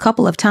Anna a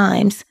couple of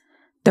times,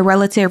 the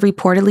relative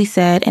reportedly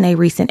said in a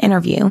recent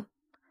interview.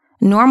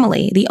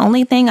 Normally, the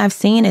only thing I've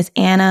seen is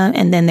Anna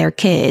and then their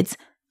kids.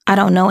 I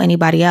don't know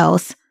anybody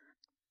else.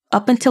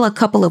 Up until a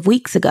couple of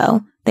weeks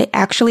ago, they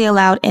actually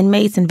allowed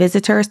inmates and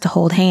visitors to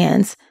hold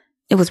hands.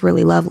 It was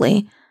really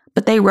lovely,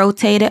 but they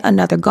rotated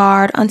another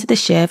guard onto the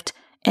shift,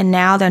 and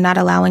now they're not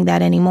allowing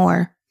that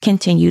anymore,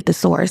 continued the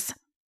source.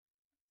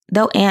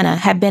 Though Anna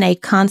had been a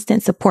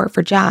constant support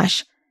for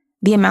Josh,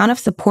 the amount of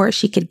support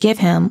she could give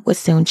him would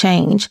soon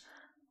change.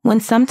 When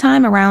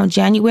sometime around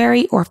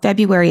January or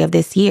February of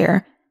this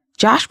year,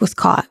 Josh was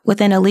caught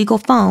with an illegal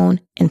phone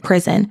in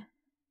prison.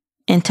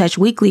 In Touch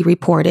Weekly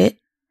reported,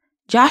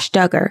 Josh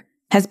Duggar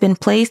has been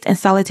placed in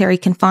solitary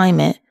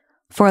confinement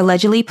for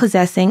allegedly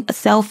possessing a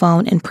cell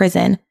phone in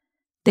prison.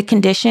 The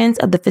conditions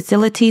of the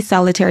facility's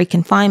solitary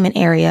confinement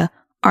area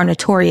are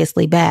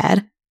notoriously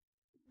bad.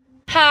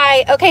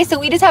 Hi. Okay, so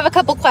we just have a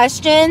couple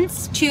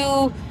questions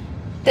to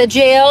The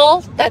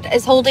jail that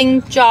is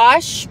holding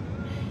Josh.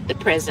 The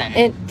prison.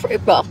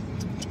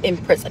 In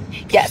prison.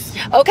 Yes.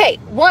 Okay.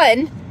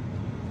 1,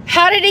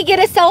 how did he get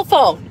a cell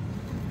phone?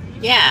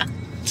 Yeah.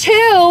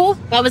 2,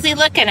 what was he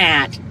looking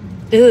at?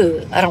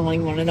 Ooh, I don't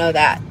even want to know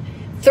that.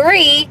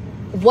 3,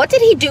 what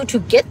did he do to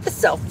get the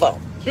cell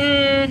phone?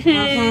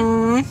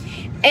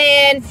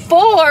 And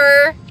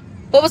 4,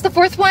 what was the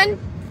 4th one?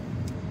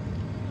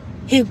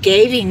 Who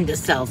gave him the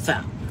cell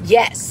phone?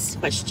 Yes.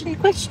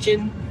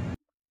 Question.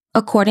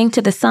 According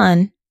to The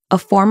Sun, a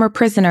former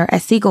prisoner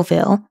at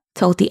Seagoville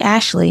told the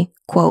Ashley,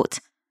 quote,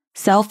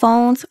 "Cell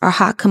phones are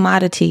hot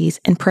commodities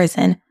in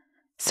prison.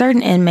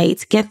 Certain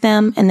inmates get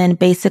them and then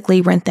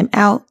basically rent them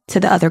out to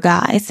the other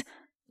guys.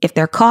 If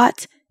they're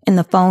caught and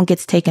the phone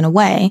gets taken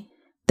away,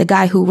 the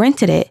guy who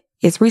rented it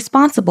is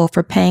responsible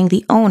for paying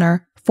the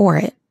owner for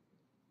it.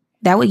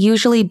 That would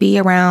usually be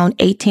around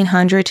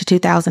 $1,800 to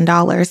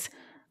 $2,000,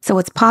 so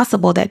it's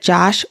possible that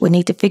Josh would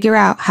need to figure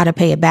out how to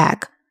pay it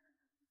back."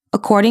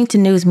 According to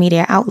news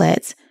media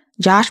outlets,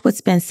 Josh would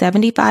spend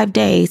 75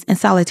 days in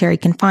solitary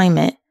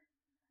confinement.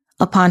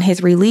 Upon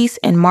his release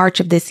in March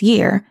of this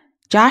year,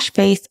 Josh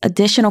faced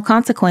additional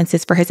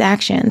consequences for his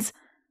actions.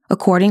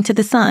 According to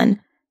The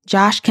Sun,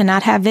 Josh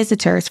cannot have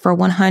visitors for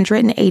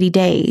 180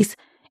 days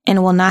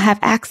and will not have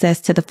access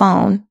to the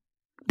phone.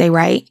 They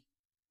write,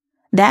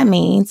 that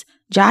means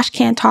Josh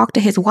can't talk to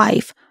his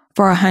wife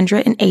for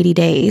 180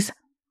 days.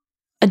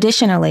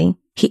 Additionally,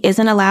 he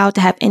isn't allowed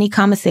to have any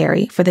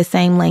commissary for the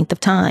same length of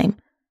time.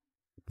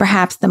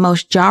 Perhaps the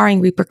most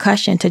jarring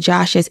repercussion to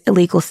Josh's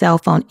illegal cell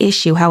phone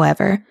issue,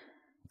 however,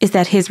 is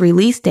that his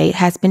release date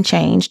has been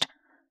changed.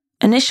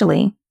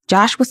 Initially,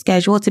 Josh was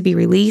scheduled to be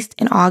released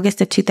in August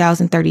of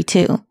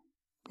 2032.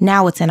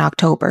 Now it's in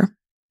October.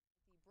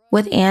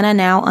 With Anna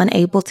now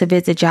unable to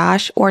visit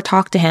Josh or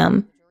talk to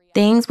him,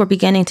 things were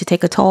beginning to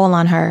take a toll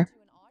on her.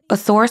 A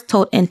source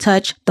told In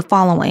Touch the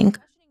following,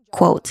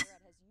 quote,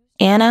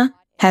 "Anna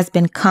has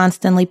been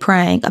constantly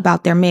praying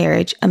about their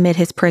marriage amid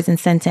his prison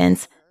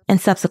sentence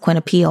and subsequent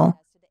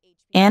appeal.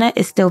 Anna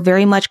is still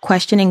very much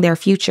questioning their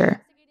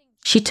future.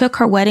 She took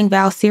her wedding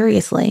vow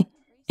seriously,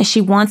 and she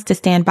wants to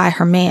stand by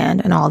her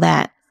man and all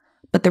that,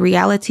 but the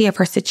reality of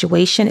her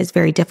situation is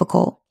very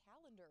difficult.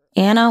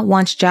 Anna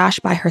wants Josh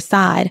by her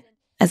side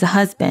as a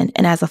husband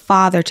and as a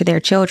father to their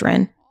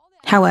children.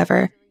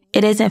 However,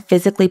 it isn't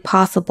physically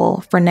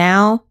possible for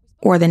now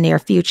or the near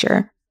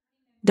future.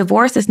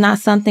 Divorce is not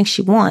something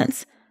she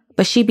wants,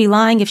 but she'd be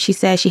lying if she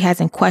says she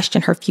hasn't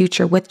questioned her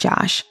future with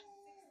Josh.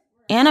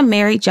 Anna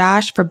married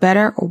Josh for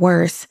better or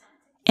worse,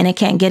 and it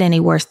can't get any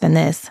worse than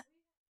this."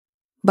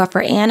 But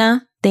for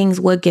Anna, things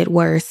would get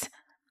worse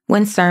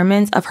when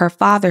sermons of her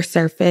father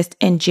surfaced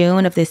in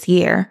June of this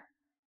year.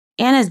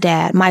 Anna's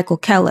dad, Michael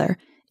Keller,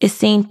 is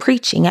seen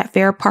preaching at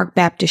Fair Park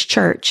Baptist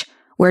Church,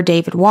 where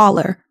David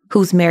Waller,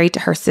 who's married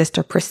to her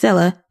sister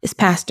Priscilla, is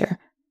pastor.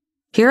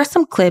 Here are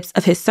some clips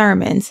of his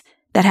sermons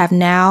that have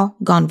now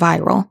gone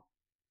viral.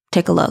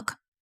 Take a look.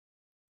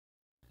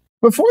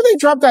 Before they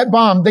dropped that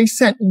bomb, they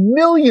sent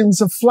millions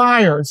of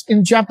flyers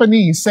in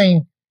Japanese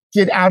saying,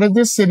 "Get out of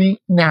this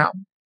city now.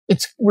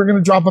 We're going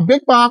to drop a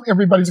big bomb.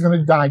 Everybody's going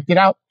to die. Get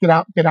out, get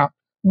out, get out."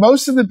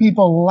 Most of the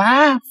people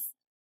laughed.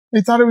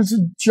 They thought it was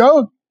a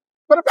joke.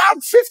 But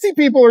about 50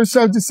 people or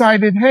so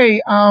decided,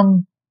 hey,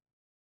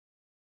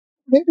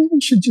 maybe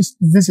we should just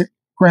visit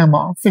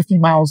grandma 50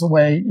 miles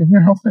away,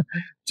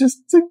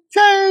 just in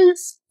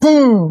case.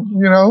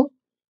 Boom,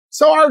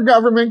 So our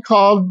government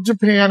called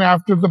Japan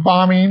after the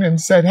bombing and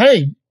said,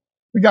 hey,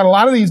 we got a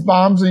lot of these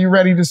bombs. Are you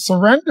ready to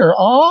surrender?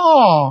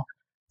 Oh,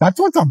 that's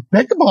what's a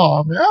big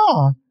bomb.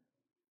 Yeah.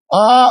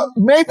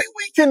 Maybe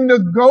we can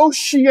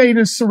negotiate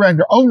a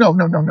surrender. Oh, no.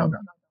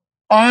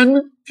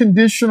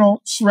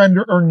 Unconditional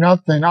surrender or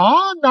nothing.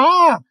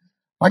 No.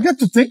 I got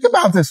to think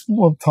about this.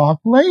 We'll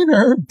talk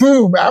later.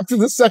 Boom. After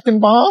the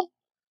second bomb,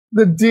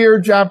 the dear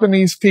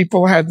Japanese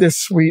people had this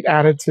sweet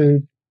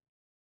attitude.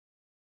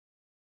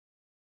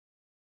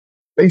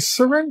 They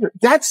surrendered.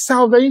 That's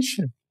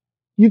salvation.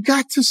 You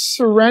got to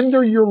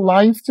surrender your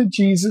life to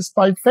Jesus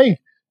by faith.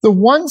 The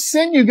one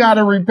sin you got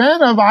to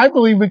repent of, I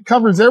believe it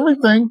covers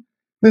everything.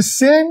 The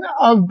sin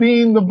of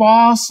being the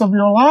boss of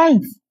your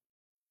life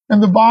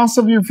and the boss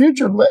of your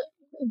future.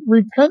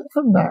 Repent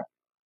from that.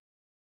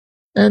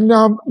 And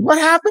what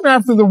happened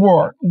after the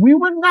war? We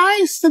were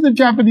nice to the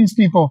Japanese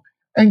people,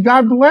 and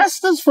God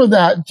blessed us for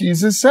that.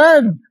 Jesus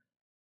said,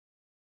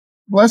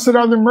 "Blessed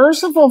are the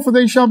merciful, for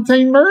they shall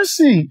obtain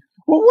mercy."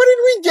 Well, what did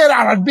we get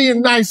out of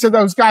being nice to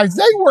those guys?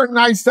 They weren't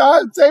nice to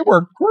us. They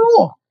were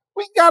cruel.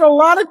 We got a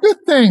lot of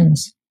good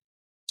things.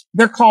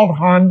 They're called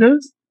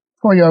Hondas,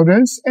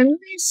 Toyotas, and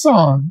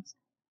Nissans.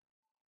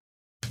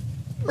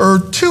 Or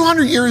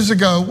 200 years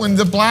ago, when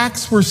the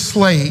blacks were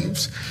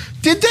slaves,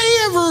 did they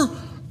ever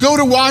go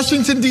to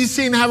Washington,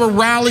 D.C. and have a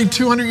rally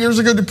 200 years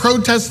ago to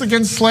protest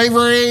against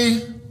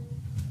slavery?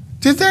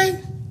 Did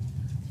they?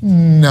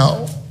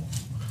 No.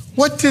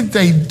 What did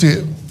they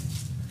do?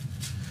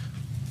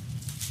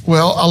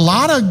 Well, a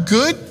lot of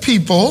good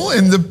people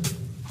in the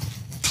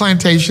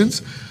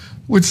plantations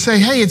would say,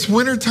 hey, it's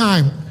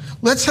wintertime.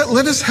 Let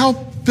us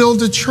help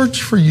build a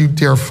church for you,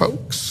 dear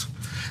folks.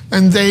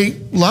 And they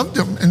loved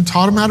him and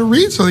taught him how to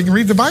read so they can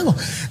read the Bible.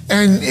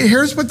 And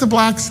here's what the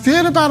blacks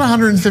did about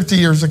 150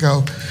 years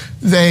ago.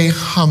 They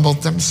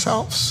humbled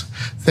themselves.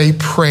 They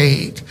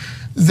prayed.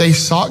 They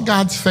sought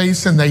God's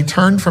face and they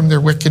turned from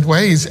their wicked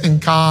ways. And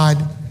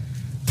God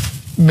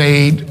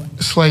made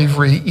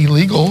slavery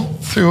illegal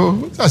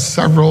through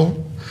several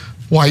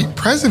white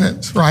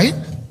presidents, right?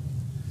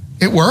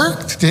 It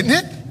worked, didn't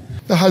it?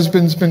 The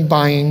husband's been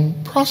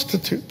buying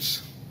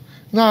prostitutes.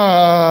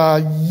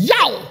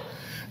 Yow!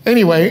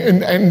 Anyway,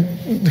 and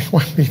they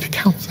want me to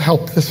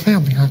help this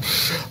family.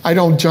 I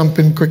don't jump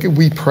in quick.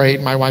 We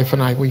prayed, my wife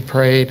and I, we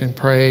prayed and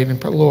prayed and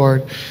prayed,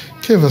 Lord,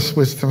 give us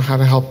wisdom how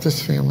to help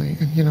this family.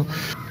 And you know,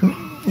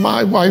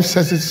 my wife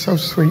says it's so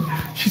sweet.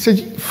 She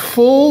said,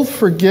 full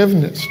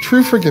forgiveness,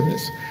 true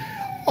forgiveness,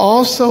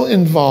 also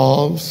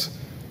involves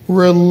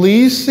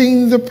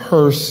releasing the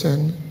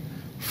person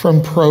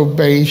from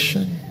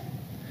probation.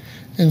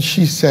 And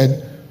she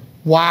said,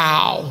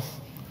 wow,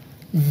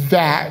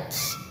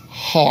 that's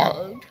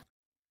hard.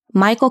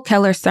 Michael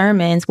Keller's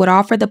sermons would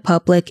offer the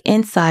public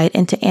insight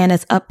into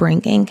Anna's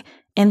upbringing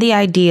and the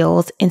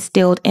ideals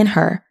instilled in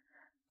her.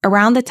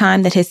 Around the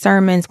time that his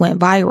sermons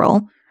went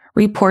viral,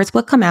 reports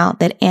would come out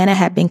that Anna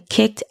had been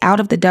kicked out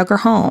of the Duggar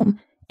home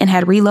and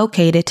had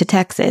relocated to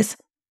Texas.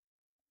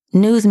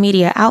 News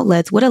media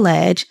outlets would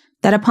allege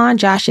that upon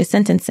Josh's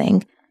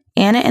sentencing,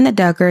 Anna and the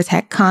Duggars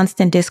had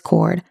constant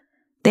discord.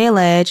 They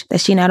allege that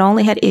she not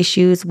only had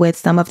issues with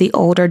some of the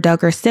older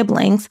Duggar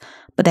siblings,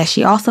 but that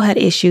she also had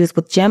issues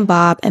with Jim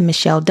Bob and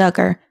Michelle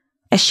Duggar,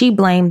 as she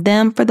blamed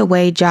them for the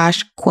way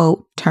Josh,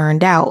 quote,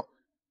 turned out.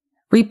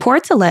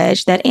 Reports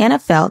allege that Anna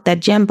felt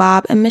that Jim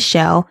Bob and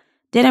Michelle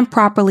didn't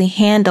properly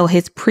handle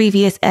his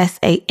previous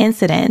SA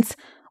incidents,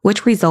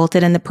 which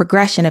resulted in the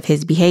progression of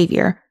his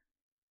behavior.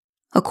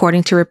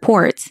 According to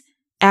reports,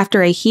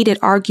 after a heated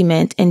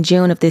argument in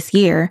June of this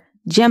year,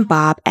 Jim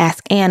Bob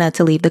asked Anna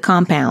to leave the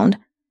compound.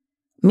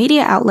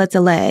 Media outlets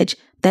allege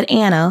that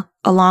Anna,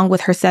 along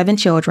with her 7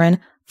 children,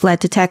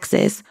 fled to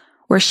Texas,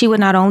 where she would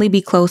not only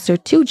be closer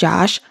to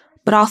Josh,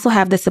 but also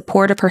have the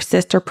support of her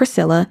sister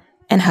Priscilla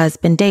and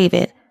husband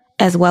David,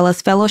 as well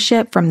as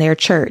fellowship from their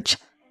church.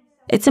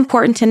 It's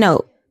important to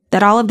note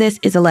that all of this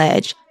is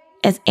alleged,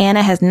 as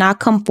Anna has not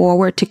come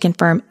forward to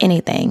confirm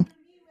anything.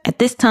 At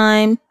this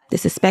time,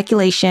 this is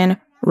speculation,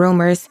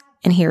 rumors,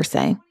 and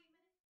hearsay.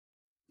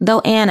 Though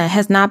Anna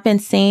has not been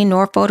seen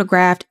nor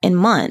photographed in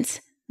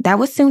months, that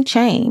would soon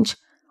change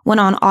when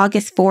on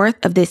August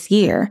 4th of this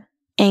year,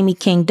 Amy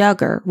King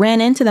Duggar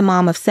ran into the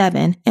mom of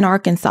 7 in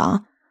Arkansas.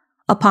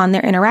 Upon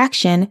their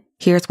interaction,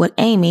 here's what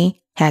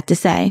Amy had to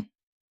say.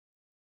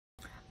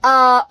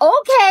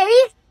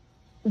 Okay.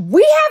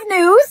 We have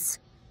news.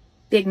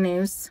 Big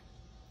news.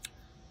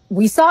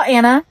 We saw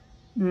Anna.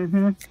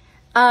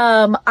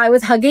 I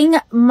was hugging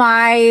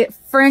my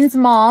friend's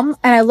mom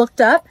and I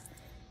looked up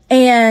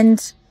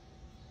and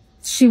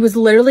she was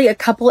literally a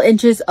couple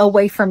inches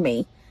away from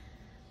me.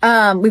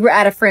 We were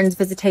at a friend's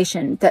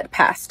visitation that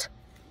passed.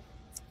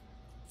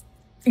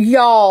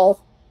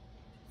 Y'all,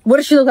 what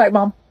does she look like,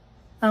 Mom?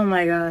 Oh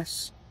my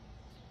gosh.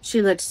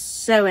 She looked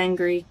so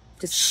angry.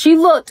 She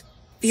looked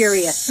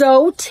furious.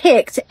 So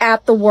ticked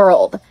at the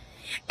world.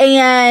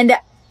 And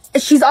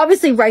she's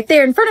obviously right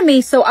there in front of me.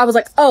 So I was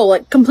like, oh,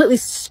 like completely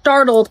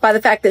startled by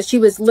the fact that she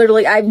was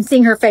literally, I've been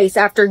seeing her face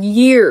after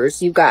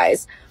years, you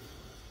guys.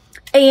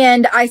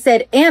 And I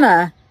said,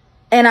 Anna,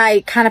 and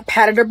I kind of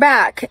patted her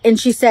back and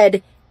she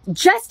said,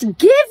 just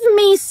give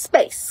me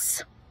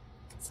space.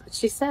 That's what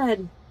she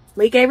said.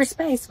 We gave her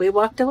space. We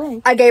walked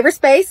away. I gave her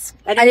space.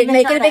 I didn't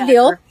make it a big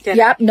deal.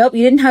 Yep. Nope.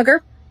 You didn't hug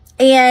her.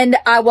 And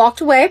I walked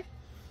away.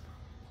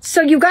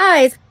 So you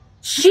guys,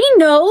 she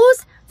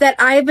knows that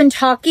I've been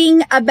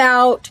talking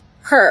about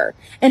her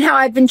and how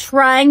I've been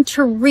trying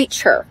to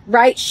reach her,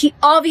 right? She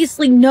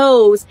obviously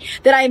knows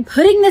that I'm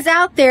putting this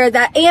out there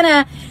that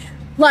Anna,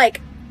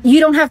 like,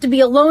 you don't have to be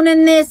alone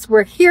in this.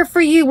 We're here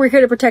for you. We're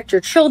here to protect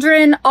your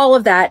children, all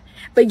of that.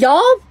 But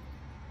y'all,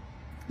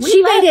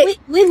 we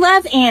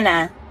love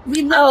Anna.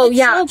 We love the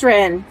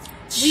children.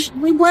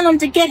 We want them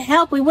to get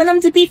help. We want them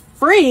to be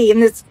free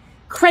in this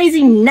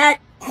crazy nut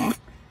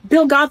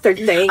Bill Gothard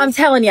thing. I'm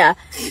telling you.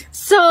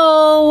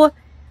 So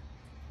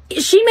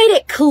she made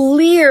it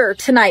clear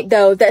tonight,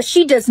 though, that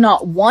she does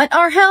not want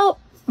our help.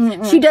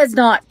 She does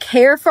not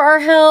care for our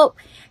help.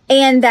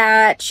 And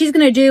that she's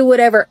going to do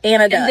whatever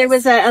Anna does. And there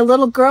was a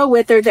little girl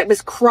with her that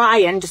was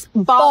crying, just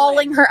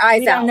bawling her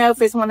eyes out. I don't know if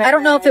it's one of I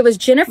don't know if it was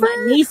Jennifer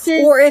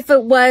nieces or if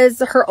it was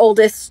her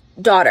oldest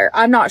daughter.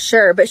 I'm not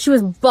sure, but she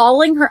was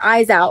bawling her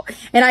eyes out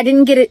and I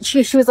didn't get it.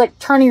 She was like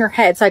turning her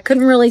head, so I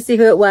couldn't really see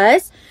who it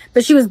was,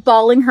 but she was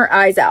bawling her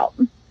eyes out.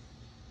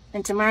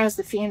 And tomorrow's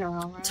the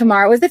funeral, right?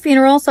 Tomorrow is the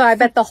funeral, so I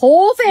bet the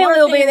whole family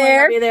will be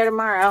there. Will be there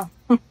tomorrow.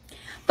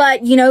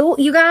 But you know,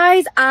 you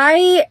guys,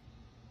 I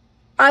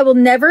will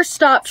never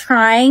stop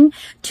trying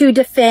to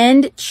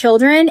defend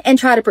children and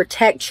try to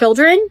protect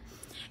children.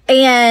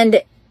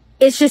 And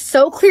it's just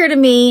so clear to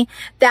me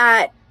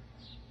that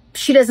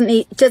she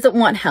doesn't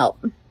want help,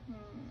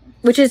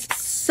 which is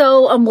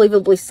so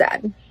unbelievably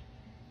sad.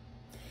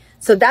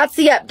 So that's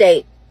the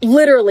update.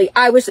 Literally,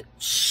 I was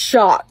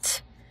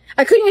shocked.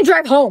 I couldn't even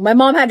drive home. My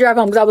mom had to drive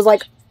home because I was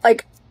like,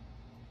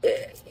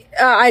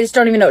 I just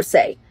don't even know what to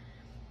say.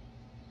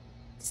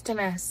 It's a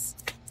mess.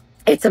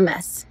 It's a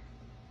mess.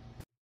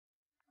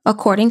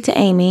 According to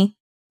Amy,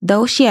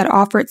 though she had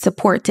offered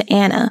support to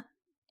Anna,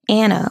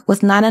 Anna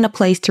was not in a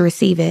place to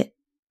receive it.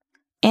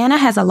 Anna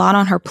has a lot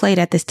on her plate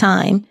at this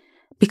time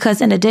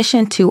because in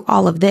addition to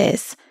all of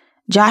this,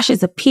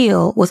 Josh's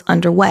appeal was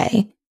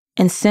underway,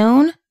 and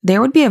soon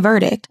there would be a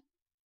verdict.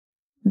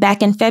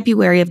 Back in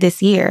February of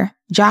this year,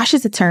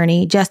 Josh's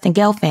attorney, Justin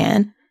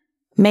Gelfand,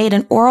 made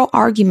an oral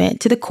argument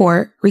to the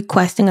court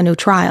requesting a new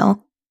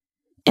trial.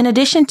 In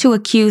addition to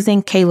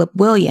accusing Caleb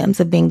Williams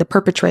of being the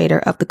perpetrator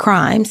of the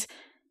crimes,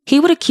 he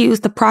would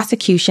accuse the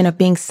prosecution of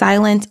being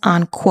silent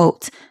on,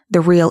 quote,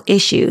 the real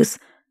issues,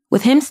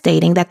 with him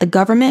stating that the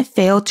government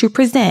failed to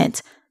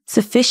present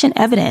sufficient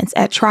evidence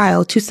at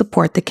trial to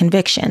support the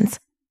convictions.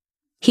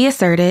 He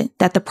asserted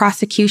that the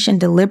prosecution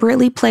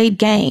deliberately played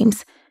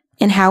games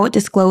in how it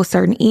disclosed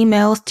certain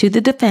emails to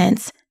the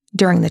defense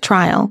during the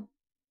trial.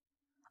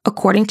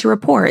 According to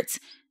reports,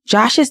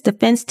 Josh's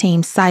defense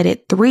team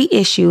cited 3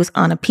 issues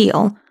on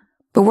appeal,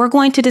 but we're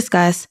going to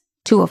discuss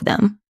 2 of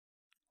them.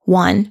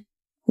 1,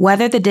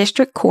 whether the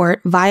district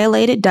court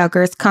violated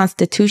Duggar's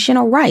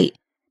constitutional right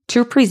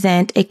to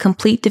present a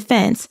complete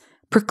defense,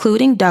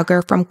 precluding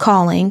Duggar from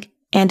calling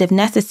and, if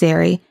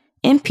necessary,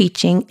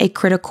 impeaching a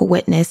critical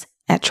witness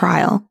at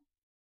trial,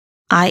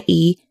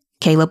 i.e.,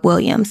 Caleb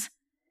Williams.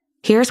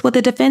 Here's what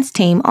the defense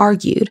team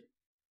argued.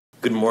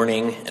 Good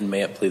morning, and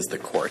may it please the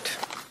court.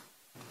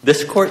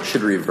 This court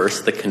should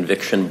reverse the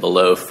conviction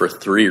below for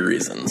 3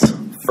 reasons.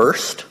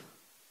 First,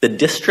 the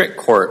district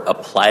court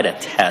applied a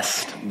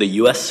test the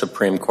U.S.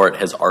 Supreme Court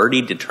has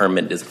already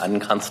determined is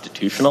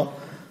unconstitutional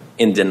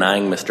in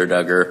denying Mr.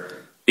 Duggar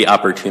the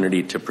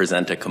opportunity to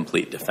present a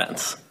complete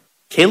defense.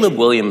 Caleb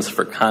Williams,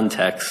 for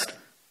context,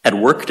 had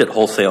worked at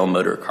Wholesale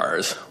Motor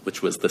Cars,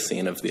 which was the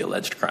scene of the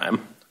alleged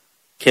crime.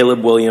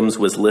 Caleb Williams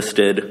was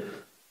listed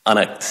on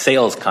a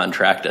sales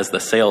contract as the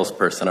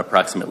salesperson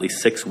approximately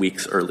 6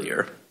 weeks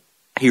earlier.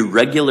 He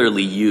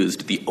regularly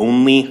used the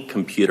only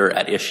computer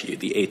at issue,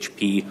 the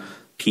HP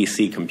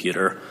PC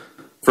computer,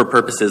 for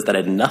purposes that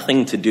had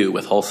nothing to do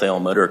with Wholesale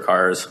Motor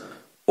Cars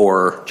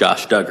or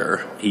Josh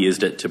Duggar. He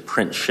used it to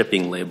print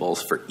shipping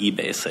labels for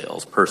eBay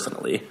sales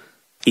personally.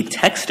 He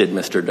texted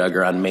Mr.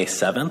 Duggar on May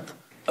 7th,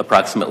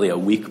 approximately a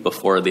week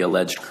before the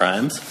alleged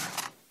crimes,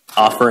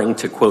 offering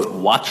to, quote,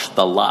 watch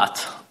the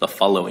lot the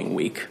following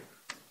week.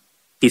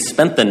 He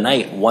spent the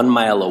night 1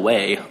 mile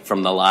away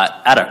from the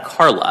lot, at a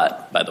car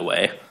lot, by the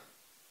way.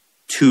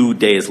 2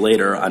 days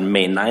later, on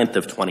May 9th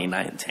of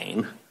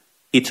 2019,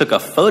 he took a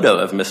photo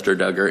of Mr.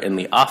 Duggar in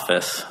the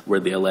office where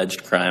the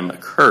alleged crime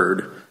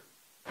occurred,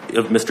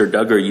 of Mr.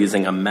 Duggar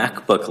using a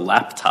MacBook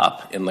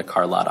laptop in the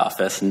car lot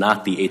office,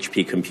 not the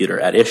HP computer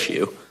at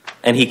issue,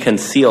 and he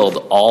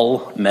concealed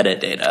all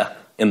metadata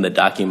in the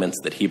documents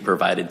that he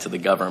provided to the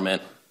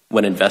government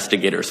when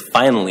investigators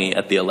finally,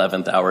 at the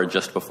 11th hour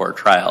just before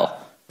trial,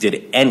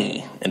 did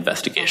any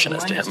investigation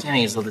as to him. My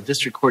understanding is that the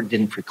district court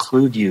didn't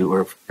preclude you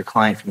or your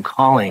client from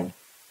calling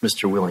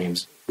Mr.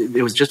 Williams.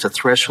 It was just a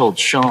threshold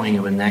showing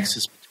of a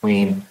nexus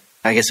between,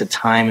 I guess, a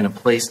time and a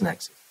place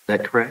nexus. Is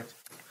that correct?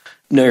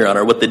 No, Your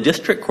Honor. What the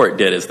district court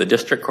did is the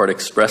district court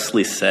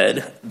expressly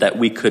said that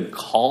we could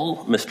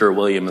call Mr.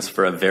 Williams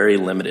for a very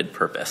limited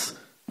purpose.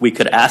 We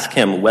could ask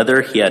him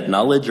whether he had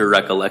knowledge or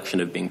recollection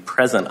of being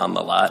present on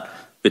the lot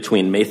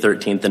between May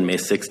 13th and May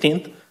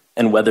 16th,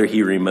 and whether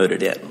he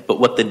remoted in. But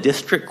what the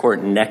district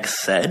court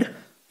next said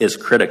is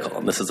critical,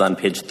 and this is on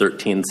page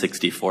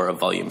 1364 of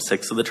volume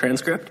 6 of the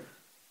transcript.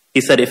 He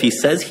said if he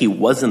says he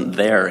wasn't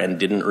there and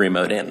didn't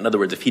remote in other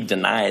words, if he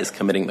denies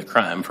committing the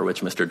crime for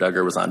which Mr.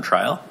 Duggar was on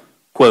trial,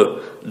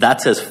 quote,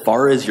 that's as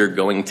far as you're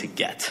going to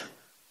get.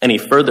 And he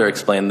further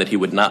explained that he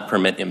would not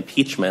permit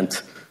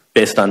impeachment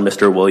based on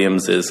Mr.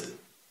 Williams's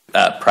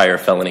prior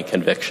felony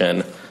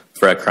conviction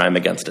for a crime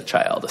against a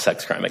child, a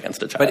sex crime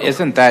against a child. But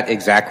isn't that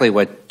exactly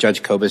what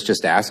Judge Kobus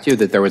just asked you,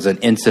 that there was an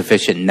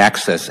insufficient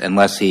nexus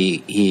unless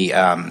he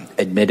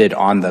admitted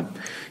on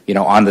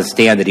the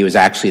stand that he was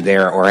actually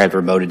there or had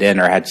remoted in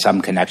or had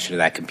some connection to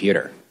that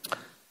computer?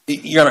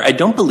 Your Honor, I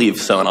don't believe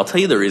so, and I'll tell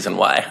you the reason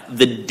why.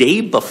 The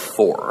day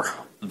before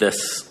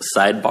this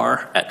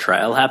sidebar at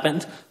trial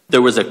happened,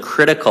 there was a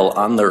critical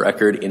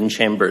on-the-record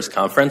in-chambers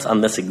conference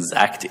on this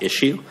exact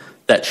issue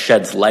that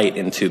sheds light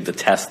into the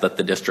test that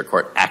the district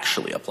court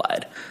actually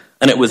applied.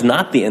 And it was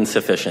not the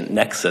insufficient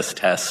nexus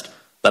test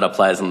that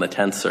applies in the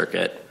 10th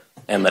Circuit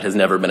and that has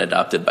never been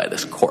adopted by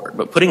this court.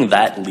 But putting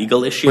that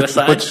legal issue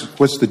aside...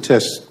 What's the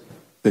test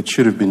that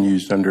should have been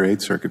used under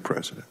 8th Circuit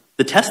precedent?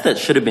 The test that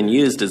should have been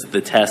used is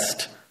the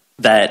test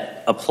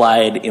that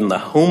applied in the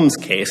Holmes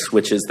case,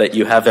 which is that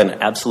you have an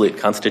absolute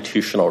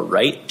constitutional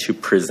right to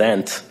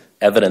present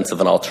evidence of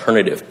an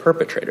alternative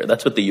perpetrator.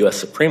 That's what the U.S.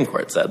 Supreme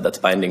Court said. That's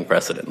binding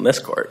precedent in this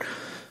court.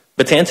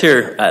 But to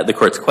answer the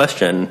court's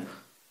question,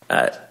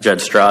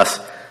 Judge Strauss,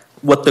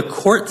 what the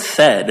court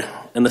said,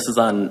 and this is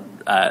on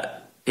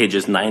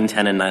pages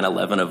 910 and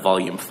 911 of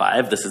volume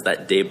 5, this is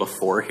that day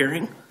before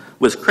hearing,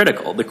 was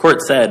critical. The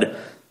court said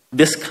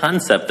this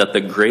concept that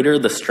the greater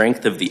the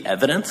strength of the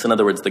evidence, in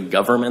other words, the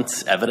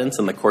government's evidence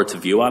and the court's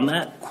view on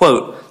that,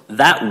 quote,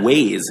 that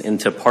weighs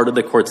into part of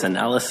the court's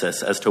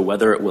analysis as to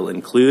whether it will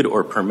include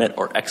or permit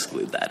or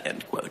exclude that,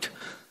 end quote.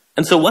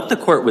 And so what the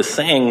court was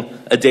saying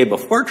a day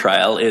before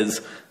trial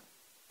is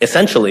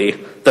essentially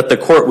that the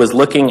court was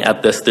looking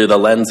at this through the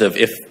lens of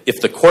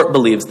if the court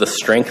believes the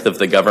strength of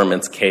the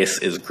government's case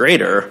is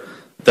greater,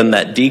 then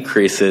that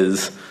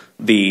decreases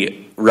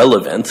the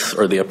relevance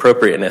or the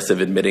appropriateness of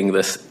admitting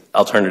this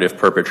alternative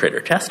perpetrator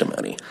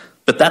testimony.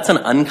 But that's an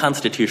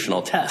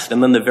unconstitutional test.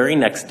 And then the very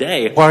next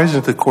day... Why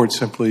isn't the court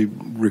simply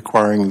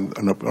requiring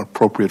an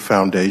appropriate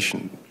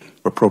foundation,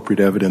 appropriate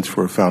evidence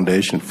for a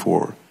foundation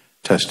for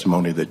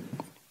testimony that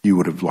you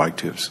would have liked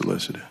to have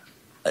solicited?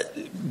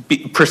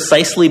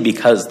 Precisely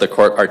because the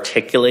court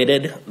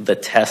articulated the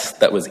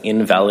test that was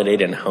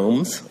invalidated in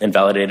Holmes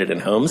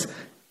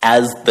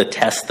as the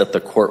test that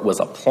the court was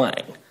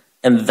applying.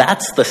 And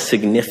that's the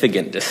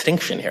significant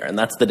distinction here, and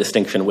that's the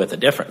distinction with a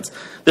difference.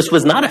 This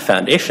was not a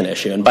foundation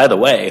issue, and by the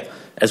way,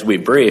 as we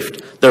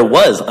briefed, there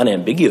was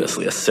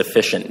unambiguously a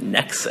sufficient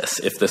nexus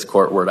if this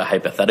court were to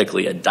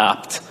hypothetically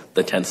adopt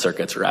the Tenth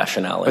Circuit's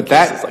rationale. But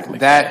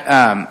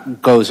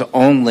that goes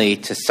only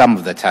to some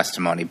of the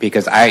testimony,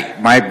 because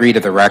my read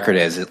of the record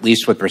is, at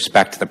least with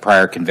respect to the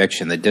prior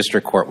conviction, the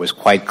district court was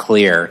quite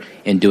clear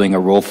in doing a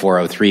Rule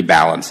 403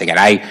 balancing. And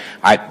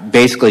I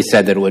basically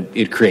said that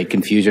it'd create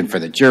confusion for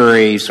the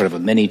jury, sort of a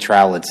mini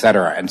trial, et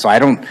cetera. And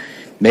so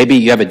maybe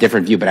you have a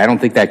different view, but I don't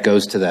think that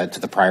goes to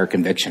the prior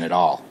conviction at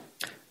all.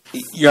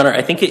 Your Honor,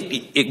 I think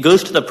it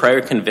goes to the prior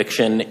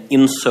conviction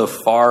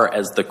insofar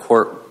as the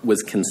court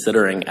was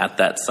considering at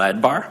that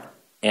sidebar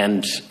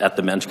and at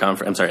the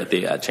at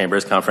the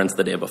Chambers conference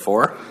the day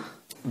before,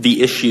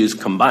 the issues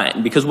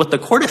combined. Because what the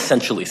court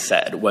essentially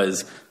said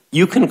was,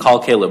 you can call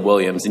Caleb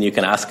Williams and you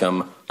can ask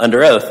him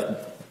under oath,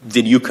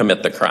 did you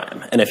commit the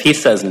crime? And if he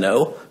says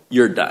no,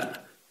 you're done.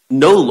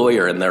 No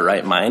lawyer in their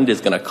right mind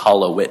is going to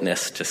call a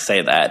witness to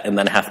say that and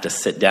then have to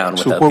sit down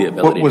without the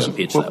ability to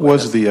impeach that witness. What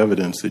was the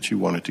evidence that you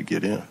wanted to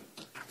get in?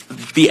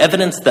 The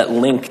evidence that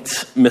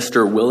linked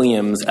Mr.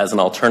 Williams as an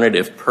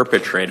alternative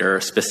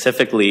perpetrator,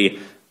 specifically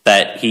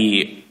that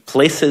he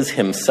places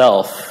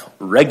himself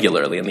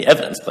regularly, and the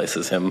evidence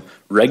places him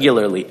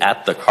regularly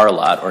at the car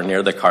lot or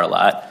near the car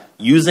lot,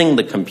 using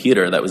the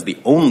computer that was the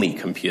only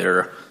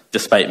computer,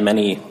 despite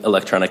many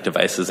electronic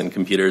devices and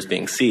computers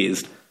being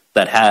seized,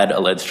 that had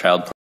alleged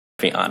child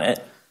pornography on it,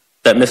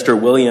 that Mr.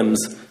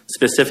 Williams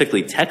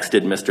specifically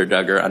texted Mr.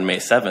 Duggar on May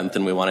 7th,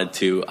 and we wanted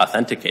to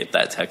authenticate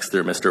that text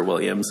through Mr.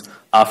 Williams,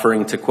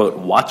 offering to, quote,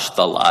 watch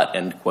the lot,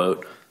 end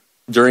quote,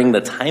 during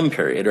the time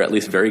period, or at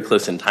least very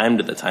close in time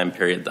to the time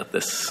period that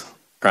this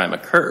crime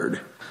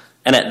occurred.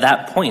 And at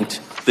that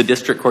point, the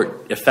district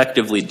court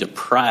effectively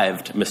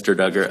deprived Mr.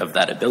 Duggar of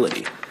that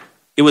ability.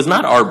 It was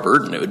not our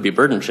burden, it would be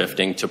burden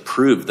shifting, to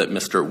prove that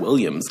Mr.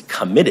 Williams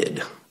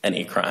committed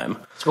any crime.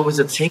 So was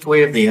the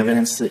takeaway of the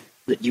evidence that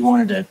you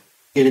wanted to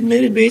get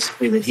admitted,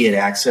 basically, that he had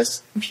access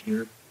to the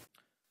computer?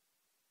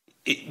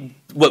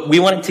 What we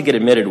wanted to get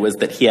admitted was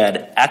that he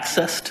had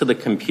access to the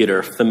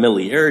computer,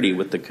 familiarity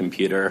with the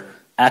computer,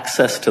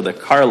 access to the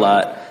car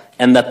lot,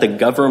 and that the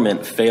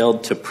government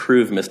failed to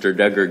prove Mr.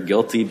 Duggar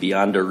guilty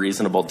beyond a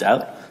reasonable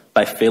doubt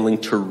by failing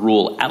to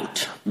rule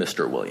out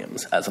Mr.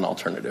 Williams as an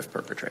alternative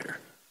perpetrator.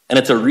 And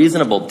it's a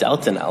reasonable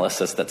doubt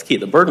analysis that's key.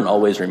 The burden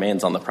always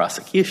remains on the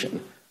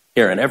prosecution,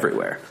 here and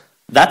everywhere.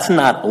 That's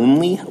not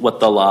only what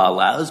the law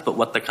allows, but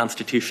what the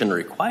Constitution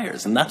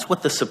requires. And that's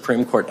what the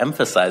Supreme Court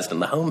emphasized in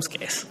the Holmes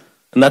case.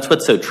 And that's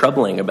what's so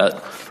troubling about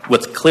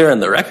what's clear in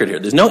the record here.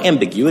 There's no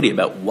ambiguity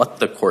about what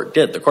the court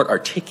did. The court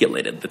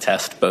articulated the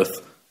test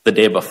both the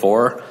day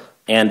before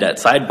and at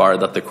sidebar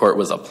that the court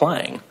was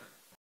applying.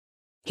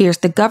 Here's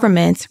the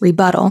government's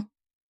rebuttal.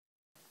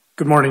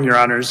 Good morning, Your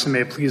Honors, and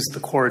may it please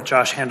the court,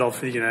 Josh Handel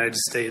for the United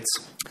States.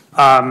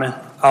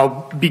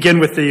 I'll begin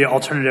with the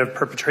alternative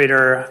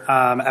perpetrator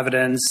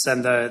evidence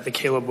and the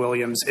Caleb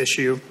Williams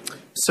issue.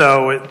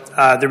 So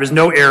there was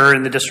no error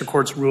in the district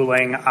court's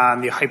ruling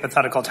on the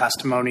hypothetical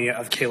testimony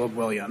of Caleb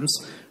Williams.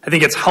 I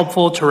think it's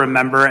helpful to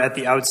remember at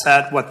the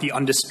outset what the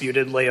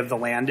undisputed lay of the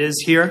land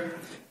is here.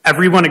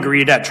 Everyone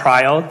agreed at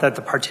trial that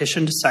the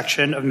partitioned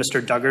section of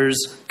Mr.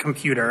 Duggar's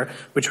computer,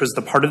 which was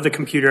the part of the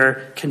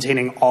computer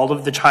containing all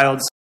of the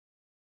child's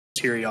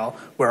material,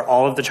 where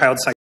all of the child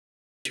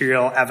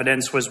material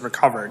evidence was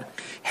recovered,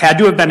 had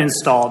to have been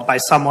installed by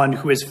someone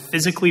who is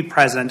physically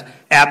present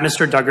at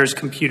Mr. Duggar's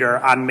computer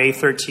on May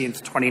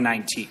 13th,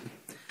 2019.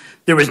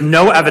 There was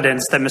no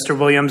evidence that Mr.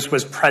 Williams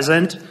was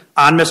present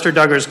on Mr.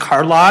 Duggar's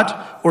car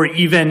lot or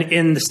even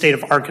in the state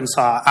of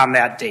Arkansas on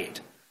that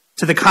date.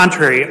 To the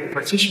contrary, the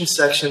partition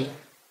section,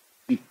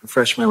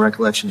 refresh my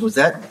recollection, was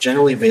that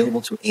generally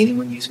available to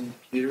anyone using the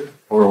computer,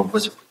 or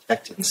was it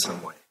protected in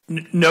some way?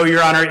 No,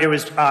 Your Honor, it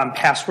was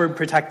password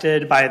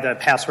protected by the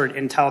password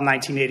Intel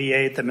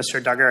 1988 that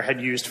Mr. Duggar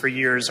had used for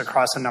years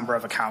across a number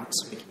of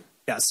accounts.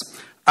 Yes.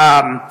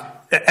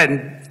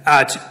 And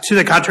to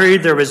the contrary,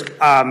 there was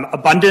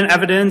abundant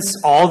evidence.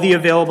 All the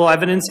available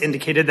evidence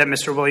indicated that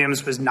Mr.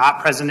 Williams was not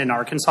present in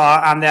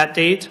Arkansas on that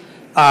date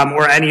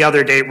or any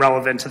other date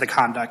relevant to the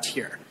conduct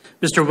here.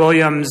 Mr.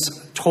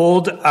 Williams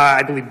told,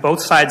 I believe,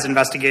 both sides'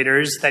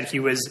 investigators that he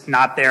was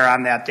not there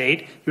on that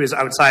date. He was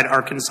outside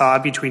Arkansas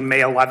between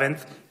May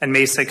 11th and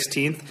May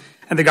 16th.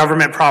 And the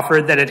government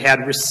proffered that it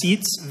had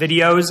receipts,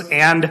 videos,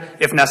 and,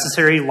 if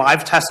necessary,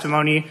 live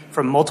testimony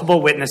from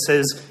multiple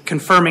witnesses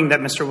confirming that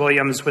Mr.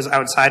 Williams was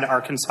outside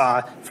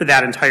Arkansas for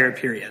that entire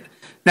period.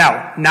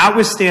 Now,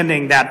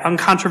 notwithstanding that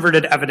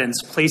uncontroverted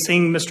evidence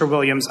placing Mr.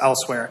 Williams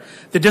elsewhere,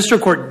 the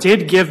district court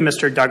did give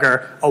Mr.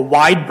 Duggar a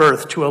wide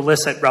berth to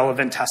elicit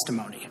relevant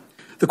testimony.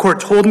 The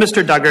court told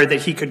Mr. Duggar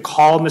that he could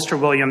call Mr.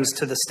 Williams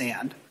to the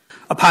stand.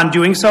 Upon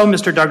doing so,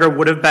 Mr. Duggar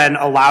would have been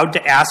allowed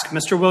to ask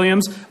Mr.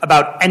 Williams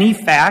about any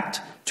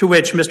fact to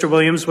which Mr.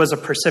 Williams was a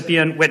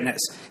percipient witness,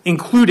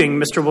 including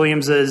Mr.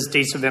 Williams's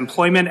dates of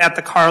employment at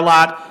the car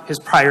lot, his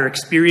prior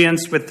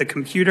experience with the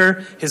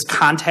computer, his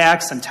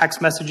contacts and text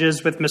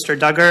messages with Mr.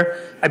 Duggar.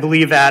 I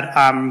believe at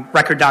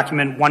record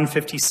document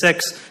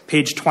 156,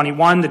 page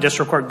 21, the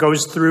district court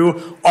goes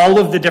through all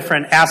of the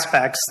different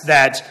aspects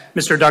that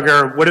Mr.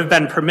 Duggar would have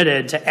been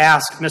permitted to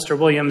ask Mr.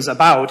 Williams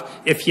about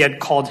if he had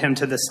called him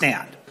to the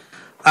stand.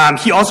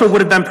 He also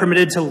would have been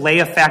permitted to lay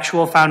a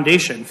factual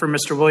foundation for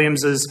Mr.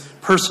 Williams's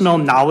personal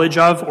knowledge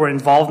of or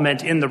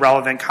involvement in the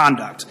relevant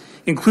conduct,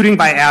 including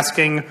by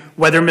asking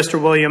whether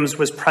Mr. Williams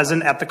was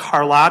present at the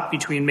car lot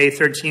between May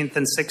 13th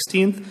and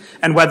 16th,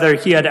 and whether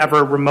he had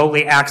ever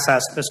remotely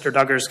accessed Mr.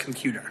 Duggar's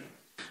computer.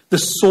 The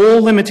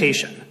sole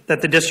limitation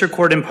that the district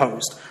court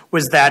imposed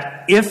was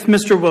that if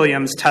Mr.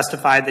 Williams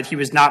testified that he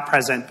was not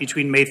present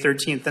between May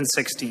 13th and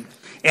 16th,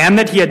 and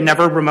that he had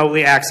never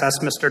remotely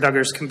accessed Mr.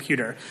 Duggar's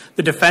computer,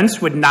 the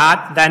defense would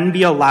not then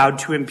be allowed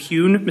to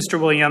impugn Mr.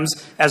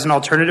 Williams as an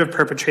alternative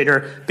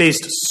perpetrator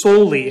based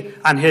solely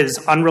on his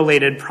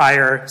unrelated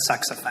prior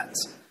sex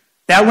offense.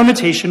 That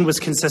limitation was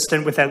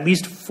consistent with at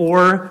least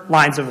 4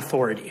 lines of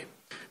authority.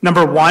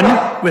 Number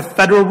 1, with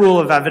Federal Rule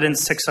of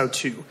Evidence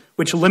 602,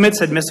 which limits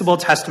admissible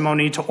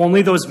testimony to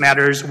only those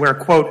matters where,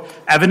 quote,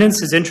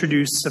 evidence is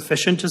introduced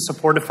sufficient to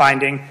support a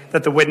finding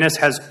that the witness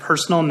has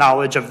personal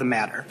knowledge of the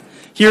matter.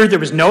 Here, there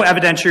was no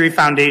evidentiary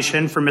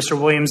foundation for Mr.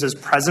 Williams's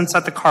presence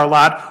at the car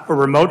lot or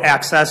remote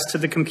access to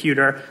the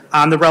computer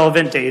on the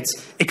relevant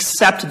dates,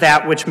 except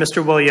that which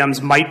Mr.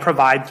 Williams might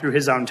provide through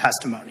his own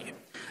testimony.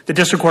 The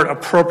district court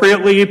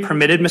appropriately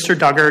permitted Mr.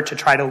 Duggar to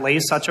try to lay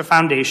such a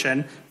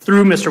foundation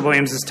through Mr.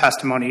 Williams's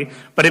testimony,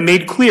 but it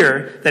made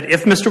clear that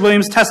if Mr.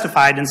 Williams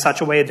testified in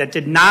such a way that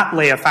did not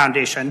lay a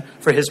foundation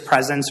for his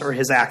presence or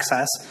his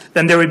access,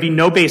 then there would be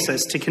no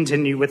basis to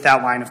continue with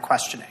that line of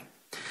questioning.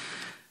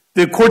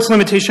 The court's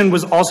limitation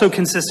was also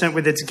consistent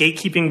with its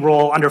gatekeeping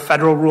role under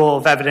Federal Rule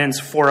of Evidence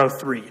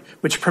 403,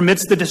 which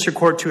permits the district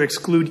court to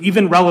exclude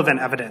even relevant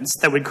evidence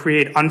that would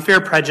create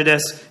unfair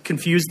prejudice,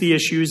 confuse the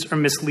issues, or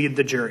mislead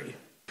the jury.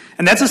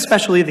 And that's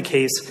especially the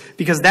case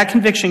because that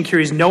conviction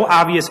carries no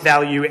obvious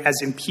value as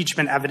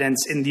impeachment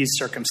evidence in these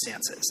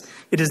circumstances.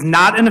 It is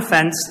not an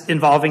offense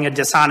involving a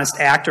dishonest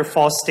act or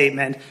false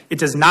statement. It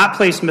does not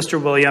place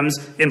Mr. Williams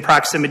in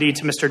proximity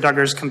to Mr.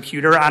 Duggar's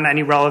computer on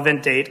any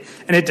relevant date,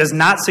 and it does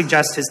not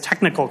suggest his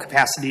technical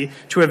capacity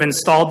to have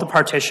installed the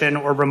partition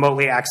or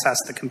remotely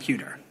accessed the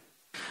computer.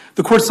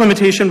 The court's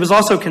limitation was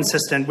also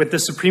consistent with the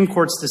Supreme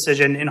Court's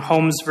decision in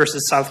Holmes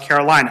versus South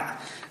Carolina.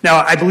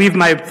 Now, I believe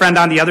my friend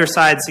on the other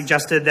side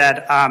suggested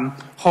that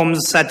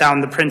Holmes set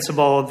down the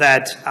principle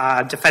that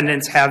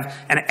defendants have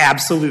an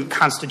absolute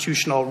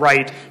constitutional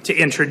right to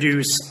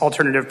introduce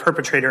alternative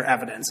perpetrator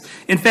evidence.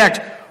 In fact,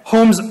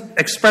 Holmes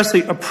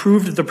expressly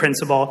approved the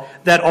principle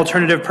that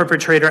alternative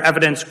perpetrator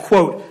evidence,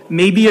 quote,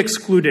 may be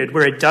excluded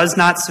where it does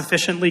not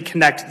sufficiently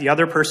connect the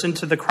other person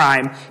to the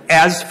crime,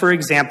 as, for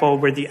example,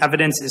 where the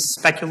evidence is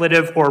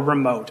speculative or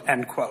remote,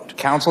 end quote.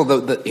 Counsel,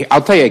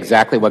 I'll tell you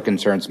exactly what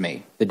concerns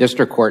me. The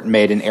district court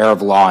made an error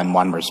of law in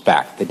one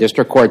respect. The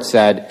district court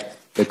said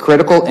the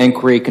critical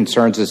inquiry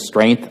concerns the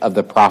strength of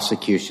the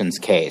prosecution's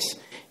case.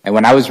 And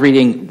when I was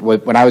reading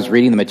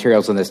the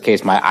materials in this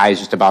case, my eyes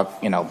just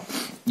about,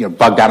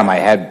 bugged out of my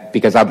head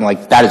because I'm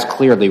like, that is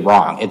clearly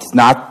wrong. It's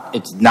not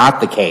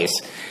the case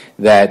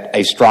that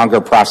a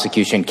stronger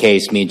prosecution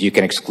case means you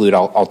can exclude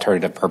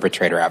alternative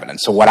perpetrator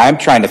evidence. So what I'm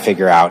trying to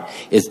figure out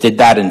is, did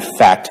that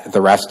infect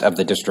the rest of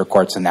the district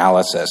court's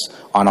analysis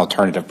on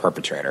alternative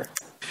perpetrator?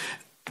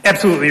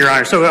 Absolutely, Your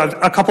Honor. So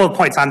a couple of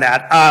points on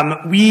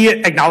that. We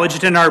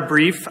acknowledged in our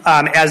brief,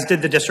 as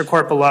did the district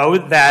court below,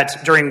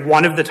 that during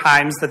one of the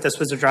times that this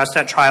was addressed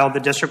at trial, the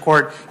district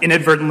court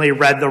inadvertently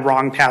read the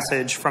wrong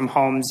passage from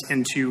Holmes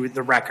into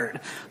the record.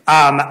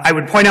 I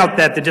would point out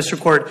that the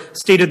district court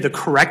stated the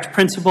correct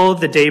principle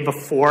the day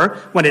before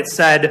when it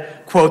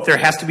said, quote, there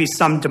has to be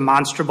some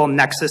demonstrable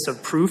nexus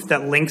of proof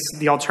that links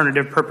the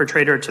alternative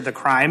perpetrator to the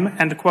crime,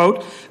 end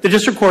quote. The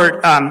district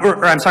court,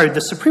 the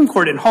Supreme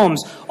Court in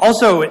Holmes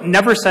also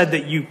never said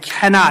that you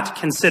cannot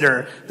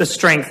consider the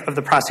strength of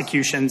the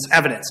prosecution's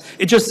evidence.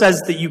 It just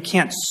says that you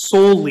can't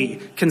solely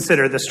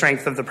consider the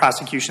strength of the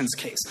prosecution's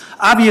case.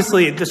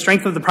 Obviously, the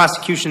strength of the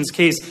prosecution's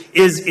case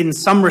is in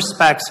some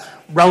respects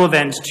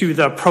relevant to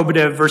the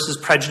probative versus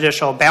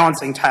prejudicial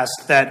balancing test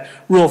that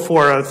Rule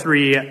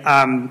 403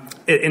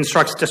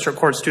 instructs district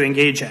courts to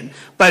engage in.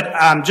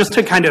 But just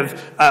to kind of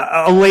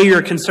allay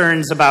your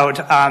concerns about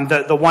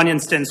the one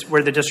instance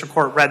where the district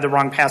court read the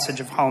wrong passage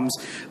of Holmes,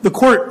 the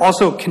court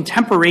also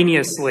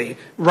contemporaneously,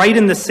 right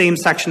in the same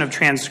section of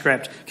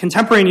transcript,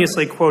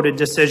 contemporaneously quoted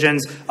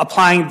decisions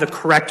applying the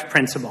correct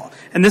principle.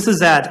 And this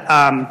is at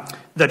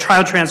the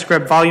trial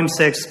transcript, volume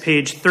 6,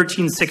 page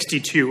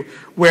 1362,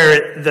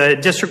 where the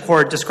district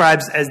court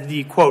describes as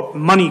the, quote,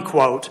 money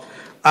quote,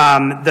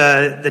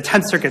 the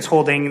 10th Circuit's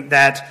holding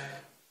that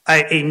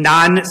a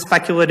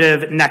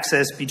non-speculative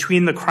nexus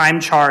between the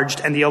crime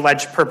charged and the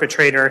alleged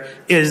perpetrator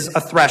is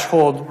a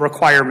threshold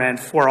requirement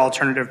for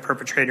alternative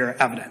perpetrator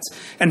evidence.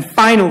 And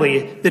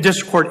finally, the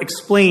district court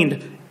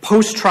explained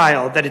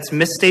post-trial that its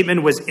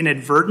misstatement was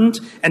inadvertent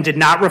and did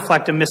not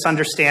reflect a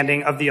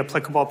misunderstanding of the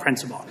applicable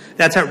principle.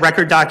 That's at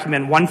record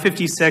document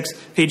 156,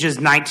 pages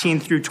 19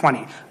 through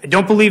 20. I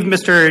don't believe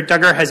Mr.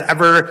 Duggar has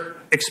ever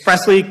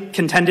expressly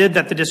contended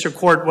that the district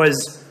court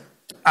was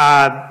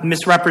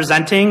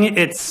misrepresenting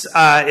its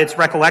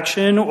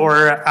recollection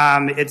or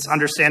its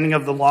understanding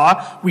of the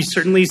law. We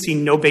certainly see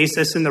no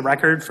basis in the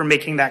record for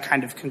making that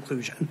kind of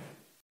conclusion.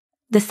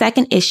 The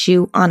second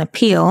issue on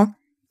appeal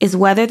is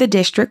whether the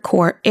district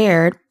court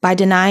erred by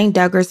denying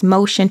Duggar's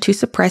motion to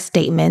suppress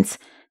statements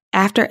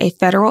after a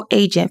federal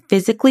agent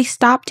physically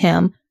stopped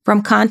him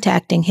from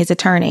contacting his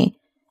attorney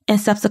and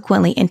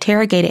subsequently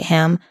interrogated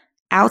him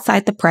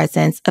outside the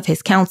presence of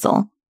his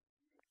counsel.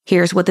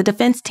 Here's what the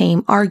defense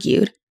team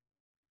argued.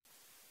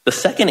 The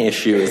second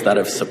issue is that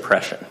of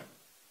suppression.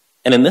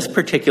 And in this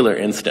particular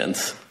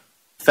instance,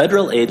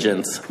 federal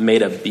agents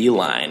made a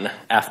beeline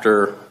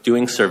after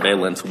doing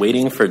surveillance,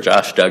 waiting for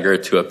Josh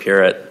Duggar to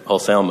appear at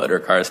Wholesale Motor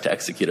Cars to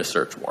execute a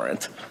search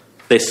warrant.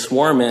 They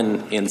swarm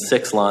in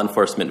 6 law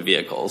enforcement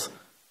vehicles.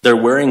 They're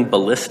wearing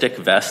ballistic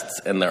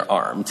vests and they're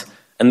armed.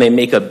 And they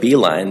make a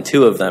beeline,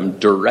 2 of them,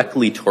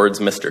 directly towards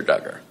Mr.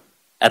 Duggar.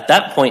 At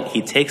that point,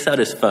 he takes out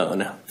his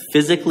phone,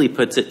 physically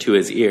puts it to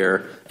his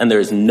ear, and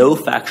there's no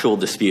factual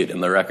dispute in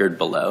the record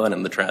below and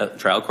in the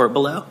trial court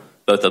below,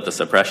 both at the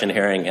suppression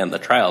hearing and the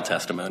trial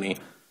testimony,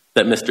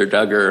 that Mr.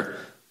 Duggar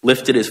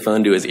lifted his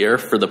phone to his ear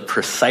for the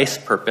precise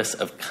purpose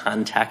of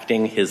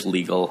contacting his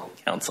legal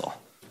counsel.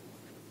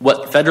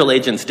 What federal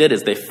agents did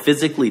is they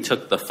physically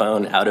took the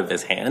phone out of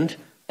his hand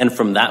and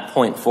from that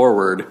point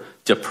forward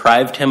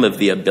deprived him of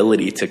the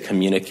ability to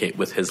communicate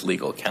with his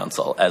legal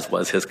counsel, as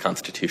was his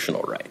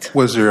constitutional right.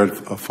 Was there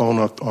a phone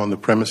on the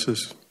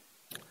premises?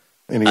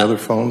 Any other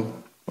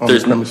phone on the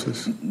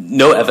premises?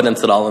 No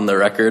evidence at all in the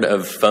record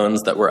of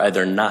phones that were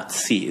either not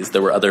seized.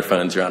 There were other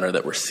phones, Your Honor,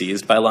 that were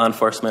seized by law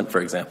enforcement,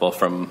 for example,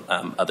 from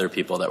other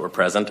people that were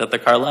present at the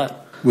car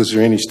lot. Was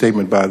there any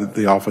statement by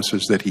the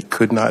officers that he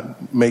could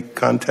not make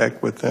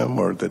contact with them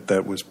or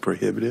that was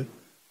prohibited?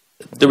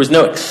 There was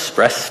no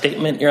express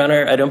statement, Your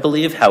Honor, I don't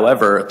believe.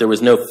 However, there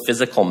was no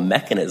physical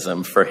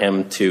mechanism for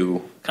him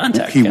to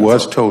contact counsel. He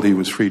was told he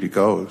was free to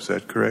go, is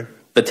that correct?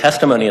 The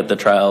testimony at the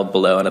trial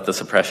below and at the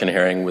suppression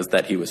hearing was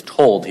that he was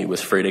told he was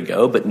free to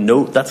go, but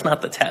no, that's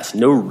not the test.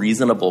 No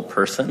reasonable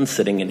person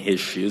sitting in his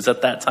shoes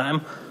at that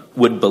time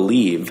would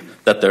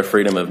believe that their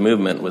freedom of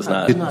movement was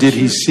not. Did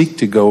he seek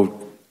to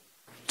go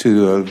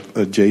to an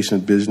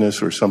adjacent business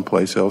or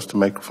someplace else to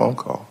make a phone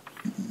call?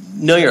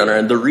 No, Your Honor,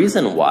 and the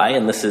reason why,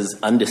 and this is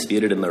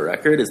undisputed in the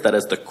record, is that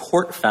as the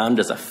court found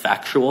as a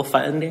factual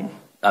finding,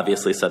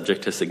 obviously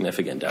subject to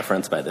significant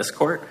deference by this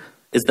court,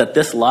 is that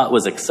this lot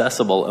was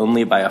accessible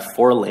only by a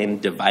 4-lane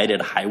divided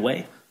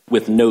highway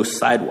with no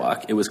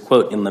sidewalk. It was,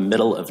 quote, in the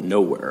middle of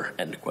nowhere,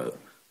 end quote.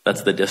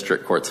 That's the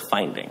district court's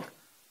finding.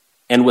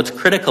 And what's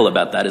critical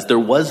about that is there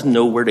was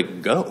nowhere to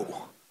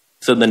go.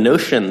 So the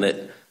notion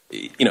that,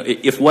 you know,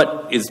 if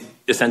what is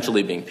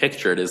essentially being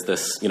pictured is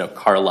this, you know,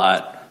 car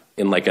lot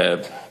in like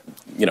a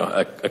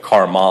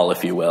car mall,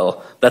 if you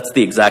will, that's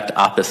the exact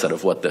opposite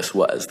of what this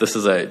was. This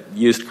is a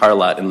used car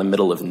lot in the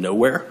middle of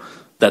nowhere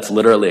that's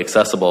literally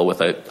accessible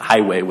with a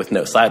highway with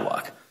no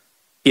sidewalk.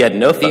 He had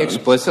no phone. Did he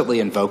explicitly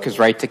invoke his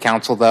right to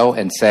counsel, though,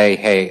 and say,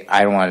 hey,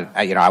 I want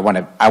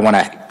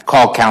to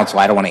call counsel.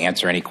 I don't want to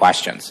answer any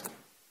questions?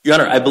 Your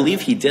Honor, I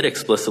believe he did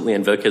explicitly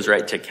invoke his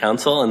right to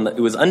counsel, and it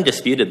was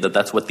undisputed that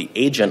that's what the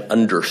agent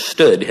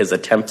understood his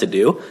attempt to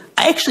do.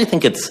 I actually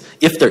think it's,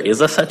 if there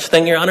is a such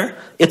thing, Your Honor,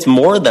 it's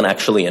more than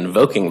actually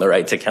invoking the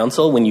right to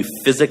counsel when you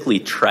physically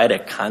try to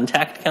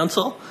contact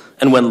counsel,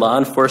 and when law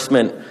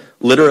enforcement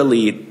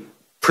literally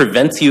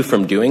prevents you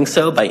from doing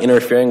so by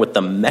interfering with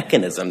the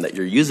mechanism that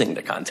you're using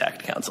to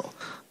contact counsel.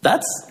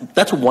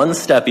 That's one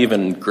step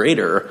even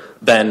greater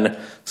than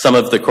some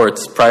of the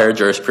court's prior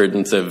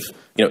jurisprudence of,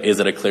 is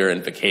it a clear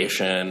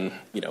invocation?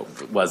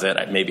 Was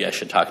it, maybe I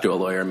should talk to a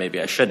lawyer, maybe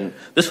I shouldn't.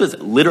 This was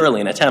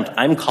literally an attempt.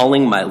 I'm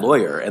calling my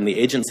lawyer, and the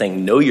agent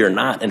saying, no, you're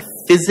not, and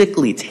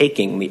physically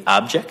taking the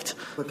object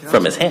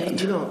from his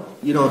hand.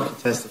 You don't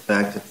contest the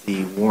fact that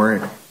the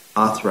warrant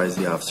authorized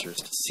the officers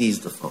to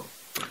seize the phone?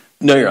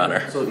 No, Your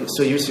Honor.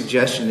 So your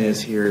suggestion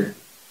is here,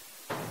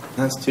 the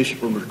Constitution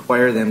will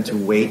require them to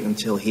wait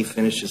until he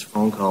finishes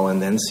phone call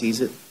and then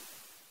seize it?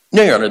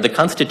 No, Your Honor. The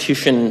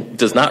Constitution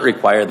does not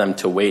require them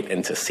to wait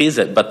and to seize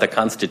it, but the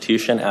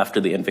Constitution,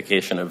 after the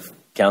invocation of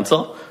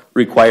counsel,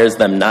 requires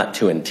them not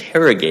to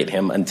interrogate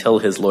him until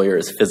his lawyer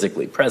is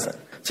physically present.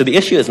 So the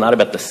issue is not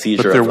about the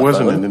seizure of the phone.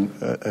 But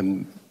there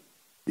wasn't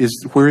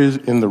where is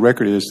in the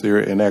record is there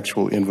an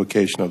actual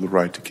invocation of the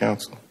right to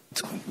counsel?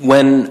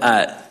 When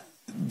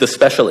the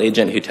special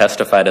agent who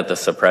testified at the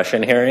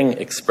suppression hearing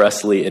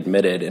expressly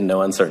admitted in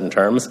no uncertain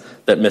terms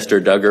that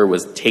Mr. Duggar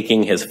was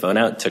taking his phone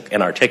out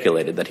and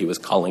articulated that he was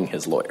calling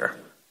his lawyer.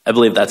 I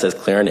believe that's as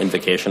clear an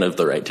invocation of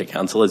the right to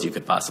counsel as you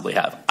could possibly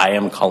have. I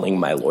am calling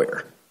my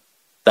lawyer.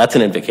 That's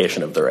an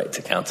invocation of the right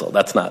to counsel.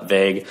 That's not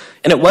vague.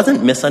 And it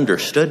wasn't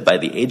misunderstood by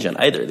the agent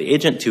either. The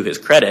agent, to his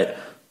credit,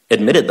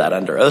 admitted that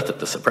under oath at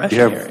the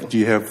suppression hearing. Do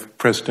you have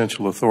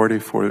precedential authority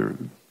for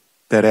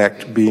that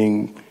act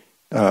being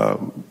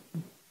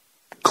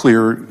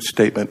clear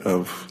statement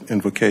of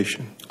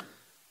invocation?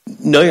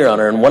 No, Your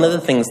Honor, and one of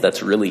the things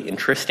that's really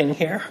interesting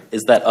here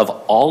is that of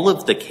all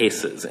of the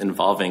cases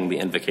involving the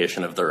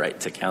invocation of the right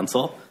to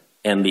counsel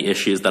and the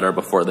issues that are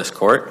before this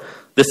court,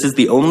 this is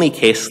the only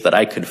case that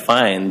I could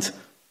find,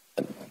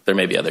 there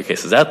may be other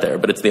cases out there,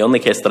 but it's the only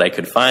case that I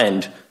could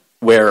find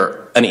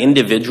where an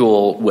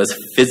individual was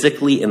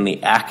physically in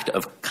the act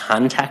of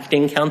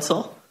contacting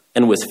counsel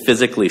and was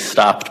physically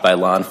stopped by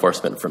law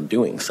enforcement from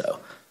doing so.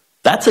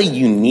 That's a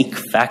unique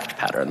fact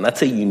pattern.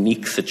 That's a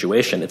unique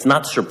situation. It's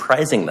not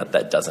surprising that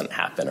that doesn't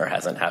happen or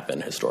hasn't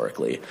happened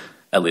historically,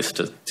 at least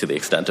to the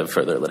extent of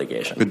further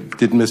litigation. But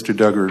did Mr.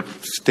 Duggar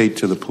state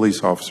to the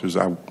police officers,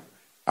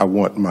 I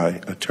want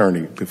my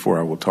attorney before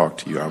I will talk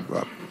to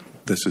you?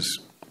 This is...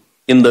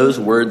 In those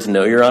words,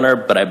 no, Your Honor,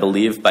 but I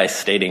believe by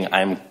stating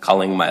I'm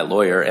calling my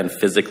lawyer and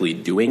physically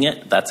doing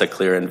it, that's a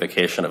clear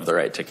invocation of the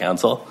right to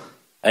counsel.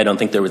 I don't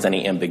think there was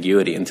any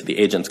ambiguity. And to the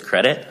agent's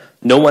credit,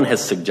 no one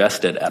has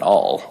suggested at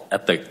all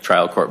at the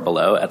trial court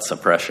below, at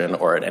suppression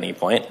or at any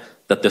point,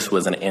 that this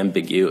was an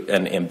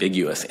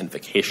ambiguous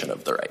invocation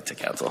of the right to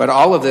counsel. But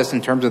all of this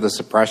in terms of the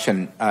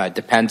suppression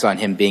depends on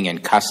him being in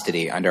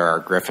custody under our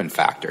Griffin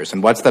factors.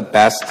 And what's the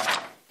best,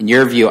 in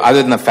your view,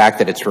 other than the fact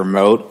that it's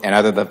remote and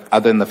other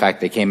than the fact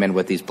they came in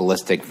with these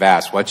ballistic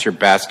vests, what's your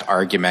best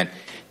argument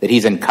that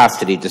he's in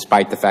custody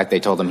despite the fact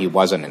they told him he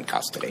wasn't in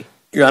custody?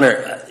 Your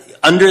Honor,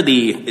 under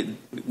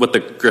what the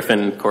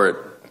Griffin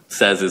court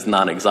says is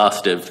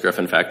non-exhaustive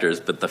Griffin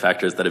factors, but the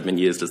factors that have been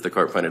used, as the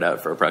court pointed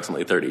out, for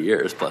approximately 30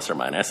 years, plus or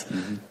minus.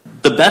 Mm-hmm.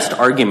 The best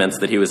arguments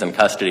that he was in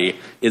custody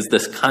is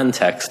this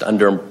context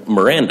under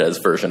Miranda's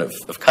version of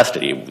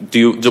custody.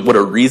 Would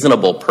a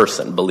reasonable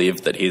person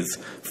believe that he's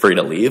free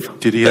to leave?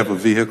 Did he have a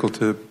vehicle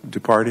to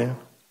depart in?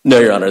 No,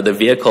 Your Honor. The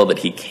vehicle that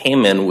he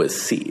came in was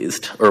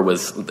seized, it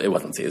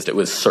wasn't seized, it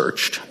was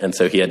searched, and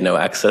so he had no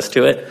access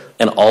to it.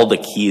 And all the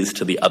keys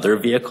to the other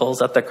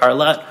vehicles at the car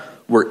lot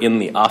were in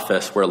the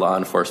office where law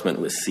enforcement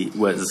was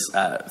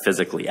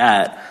physically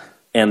at.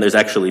 And there's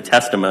actually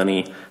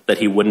testimony that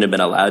he wouldn't have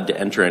been allowed to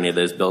enter any of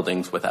those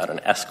buildings without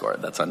an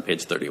escort. That's on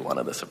page 31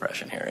 of the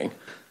suppression hearing.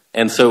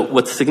 And so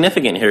what's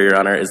significant here, Your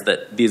Honor, is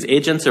that these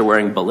agents are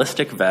wearing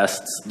ballistic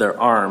vests, they're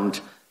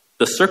armed.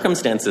 The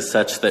circumstance is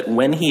such that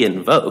when he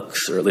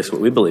invokes, or at least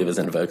what we believe is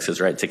invokes,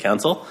 his right to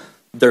counsel,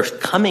 they're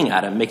coming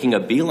at him, making a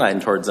beeline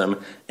towards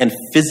him, and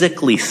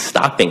physically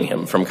stopping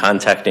him from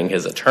contacting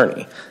his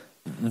attorney.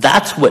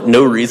 That's what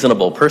no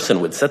reasonable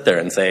person would sit there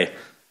and say,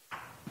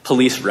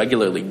 police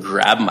regularly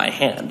grab my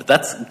hand.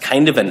 That's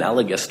kind of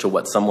analogous to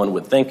what someone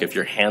would think if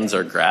your hands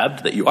are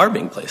grabbed, that you are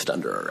being placed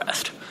under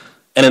arrest.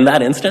 And in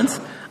that instance,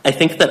 I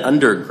think that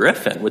under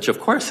Griffin, which of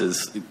course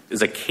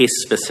is a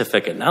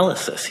case-specific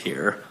analysis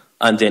here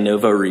on de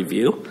novo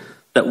review,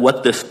 that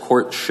what this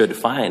court should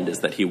find is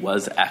that he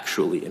was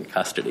actually in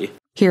custody.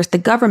 Here's the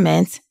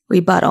government's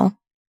rebuttal.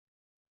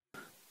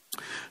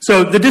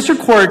 So the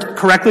district court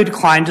correctly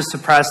declined to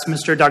suppress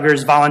Mr.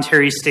 Duggar's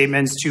voluntary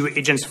statements to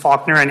Agents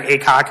Faulkner and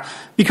Aycock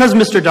because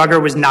Mr.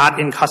 Duggar was not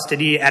in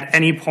custody at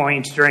any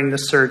point during the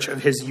search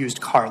of his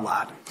used car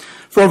lot.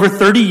 For over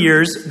 30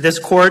 years, this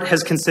court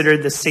has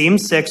considered the same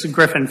 6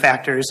 Griffin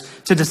factors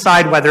to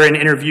decide whether an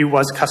interview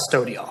was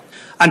custodial.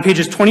 On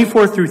pages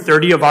 24 through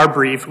 30 of our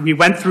brief, we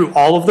went through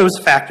all of those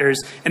factors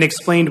and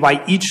explained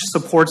why each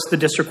supports the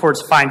district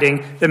court's finding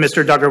that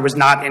Mr. Duggar was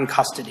not in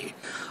custody.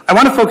 I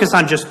want to focus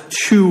on just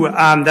 2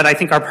 that I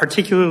think are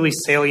particularly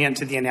salient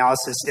to the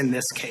analysis in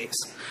this case.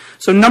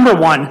 So number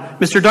 1,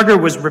 Mr.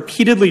 Duggar was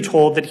repeatedly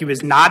told that he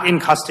was not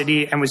in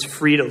custody and was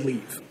free to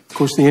leave. Of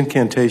course, the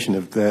incantation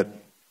of that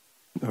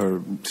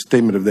or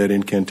statement of that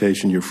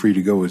incantation, "You're free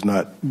to go," is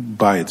not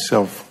by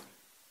itself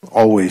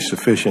always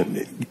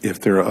sufficient if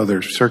there are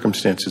other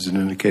circumstances that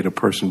indicate a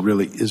person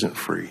really isn't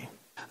free.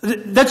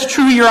 That's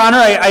true, Your Honor.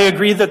 I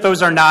agree that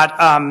those are not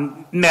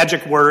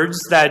magic words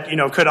that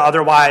could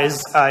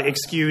otherwise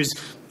excuse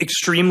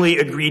extremely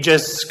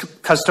egregious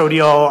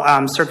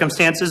custodial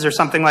circumstances or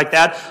something like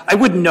that. I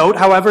would note,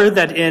 however,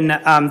 that in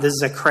the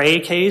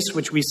Disgraced case,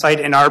 which we cite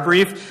in our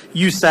brief,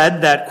 you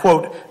said that,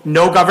 quote,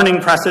 "No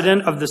governing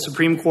precedent of the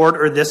Supreme Court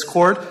or this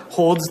court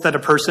holds that a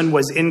person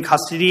was in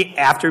custody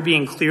after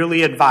being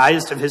clearly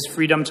advised of his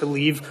freedom to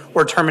leave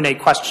or terminate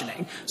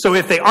questioning." So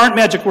if they aren't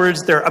magic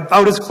words, they're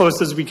about as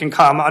close as we can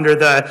come under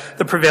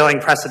the prevailing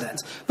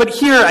precedent. But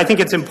here, I think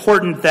it's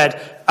important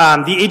that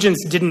the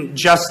agents didn't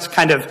just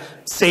kind of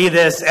say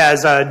this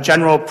as a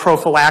general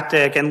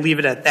prophylactic and leave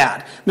it at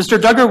that. Mr.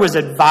 Duggar was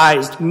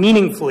advised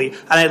meaningfully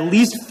on at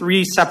least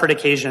 3 separate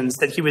occasions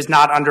that he was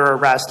not under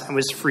arrest and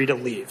was free to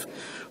leave.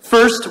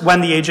 First,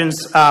 when the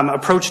agents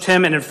approached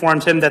him and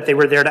informed him that they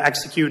were there to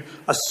execute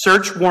a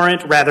search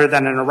warrant rather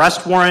than an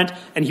arrest warrant,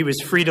 and he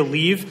was free to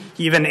leave.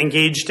 He even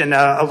engaged in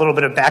a little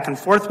bit of back and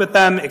forth with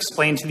them,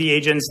 explained to the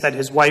agents that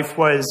his wife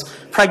was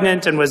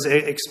pregnant and was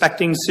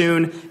expecting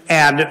soon,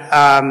 and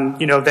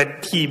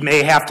that he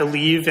may have to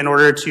leave in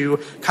order to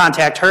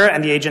contact her,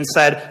 and the agent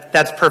said,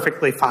 "That's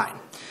perfectly fine."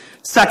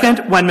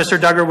 Second, when Mr.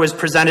 Duggar was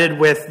presented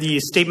with the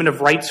statement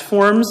of rights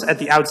forms at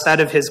the outset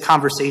of his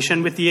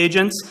conversation with the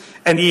agents,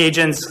 and the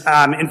agents,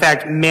 in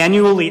fact,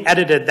 manually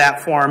edited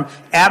that form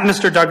at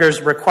Mr.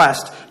 Duggar's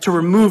request to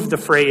remove the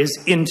phrase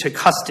 "into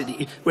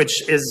custody,"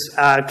 which is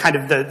kind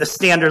of the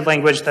standard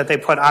language that they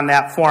put on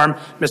that form.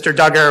 Mr.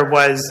 Duggar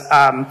was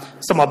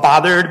somewhat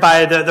bothered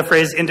by the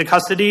phrase "into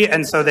custody,"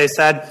 and so they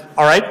said,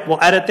 "All right, we'll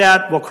edit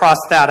that, we'll cross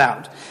that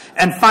out."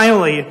 And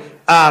finally,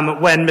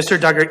 when Mr.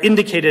 Duggar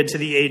indicated to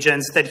the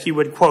agents that he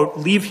would, quote,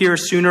 "leave here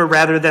sooner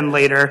rather than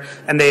later,"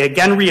 and they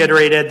again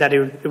reiterated that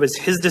it was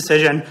his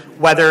decision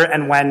whether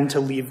and when to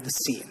leave the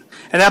scene.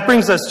 And that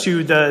brings us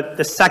to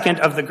the second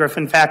of the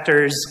Griffin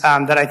factors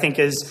that I think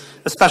is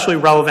especially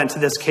relevant to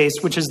this case,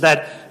 which is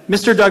that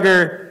Mr.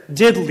 Duggar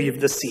did leave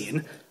the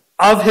scene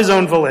of his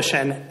own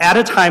volition at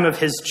a time of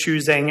his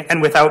choosing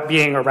and without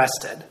being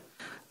arrested.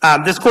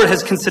 This court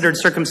has considered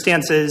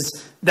circumstances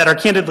that are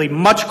candidly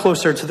much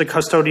closer to the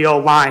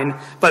custodial line,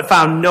 but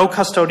found no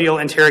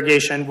custodial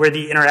interrogation where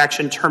the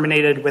interaction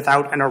terminated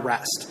without an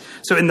arrest.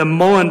 So in the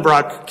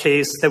Mullenbrook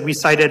case that we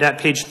cited at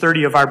page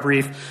 30 of our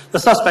brief, the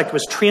suspect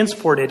was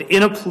transported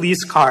in a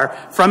police car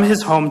from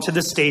his home to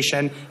the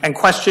station and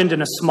questioned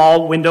in a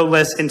small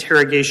windowless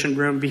interrogation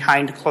room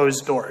behind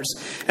closed doors.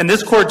 And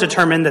this court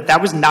determined that that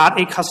was not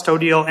a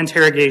custodial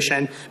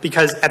interrogation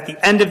because at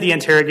the end of the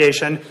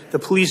interrogation, the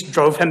police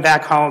drove him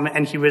back home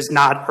and he was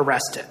not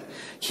arrested.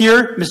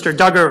 Here, Mr.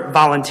 Duggar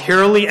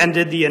voluntarily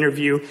ended the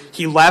interview.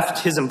 He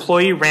left his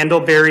employee, Randall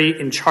Berry,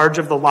 in charge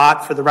of the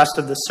lot for the rest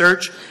of the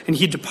search, and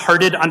he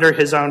departed under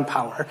his own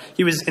power.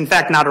 He was, in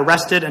fact, not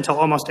arrested until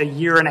almost a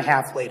year and a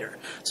half later.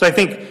 So I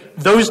think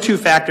those two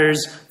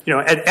factors,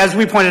 as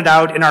we pointed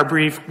out in our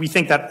brief, we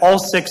think that all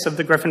 6 of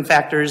the Griffin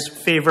factors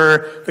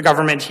favor the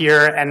government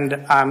here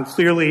and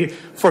clearly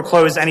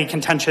foreclose any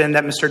contention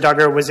that Mr.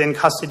 Duggar was in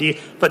custody,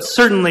 but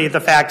certainly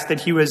the fact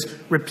that he was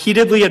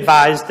repeatedly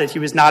advised that he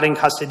was not in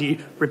custody,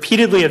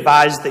 repeatedly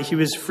advised that he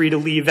was free to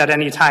leave at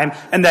any time,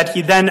 and that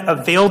he then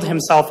availed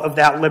himself of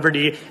that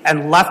liberty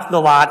and left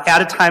the lot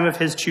at a time of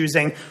his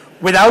choosing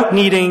without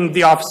needing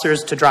the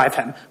officers to drive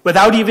him,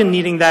 without even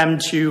needing them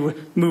to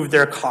move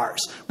their cars,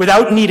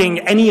 without needing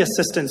any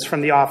assistance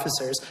from the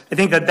officers. I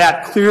think that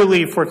that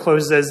clearly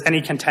forecloses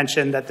any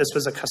contention that this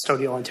was a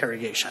custodial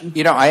interrogation.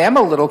 I am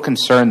a little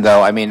concerned,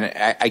 though. I mean,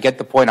 I get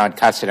the point on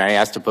custody. I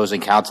asked opposing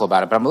counsel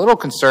about it, but I'm a little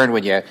concerned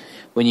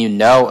when you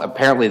know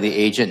apparently the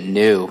agent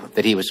knew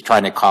that he was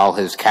trying to call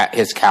his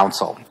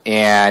counsel,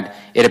 and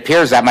it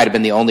appears that might have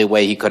been the only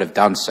way he could have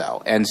done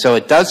so. And so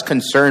it does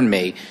concern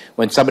me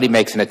when somebody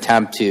makes an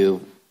attempt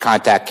to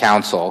contact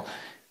counsel,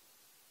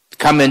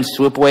 come in,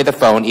 swoop away the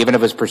phone, even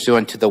if it's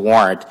pursuant to the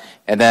warrant,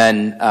 and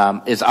then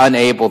is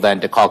unable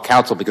then to call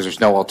counsel because there's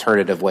no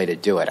alternative way to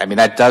do it. I mean,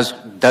 that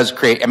does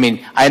create,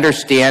 I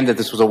understand that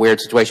this was a weird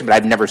situation, but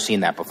I've never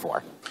seen that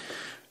before.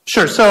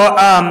 Sure. So,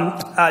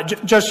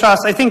 Judge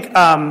Strauss, I think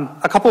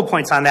a couple of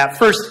points on that.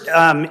 First,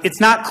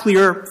 it's not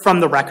clear from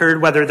the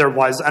record whether there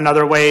was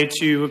another way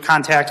to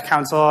contact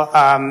counsel.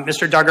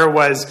 Mr. Duggar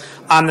was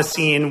on the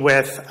scene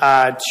with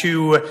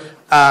 2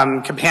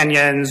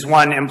 companions,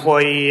 1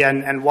 employee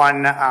and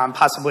 1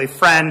 possibly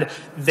friend.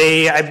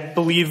 They, I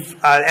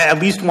believe, at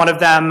least one of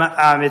them,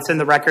 it's in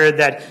the record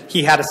that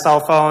he had a cell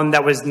phone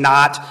that was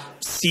not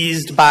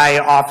seized by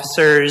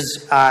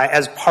officers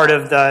as part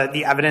of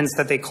the evidence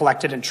that they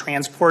collected and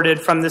transported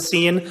from the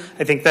scene.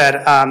 I think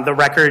that the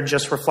record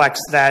just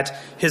reflects that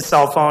his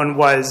cell phone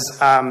was,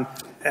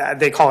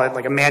 they call it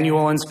like a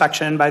manual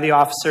inspection by the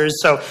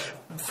officers. So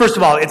first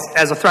of all, it's,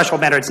 as a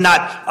threshold matter, it's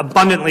not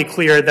abundantly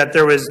clear that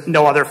there was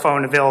no other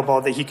phone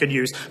available that he could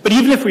use. But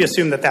even if we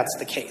assume that that's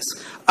the case,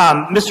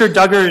 Mr.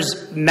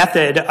 Duggar's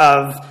method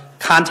of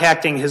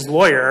contacting his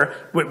lawyer,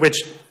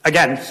 which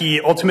again,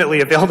 he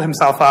ultimately availed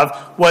himself of,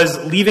 was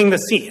leaving the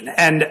scene.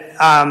 And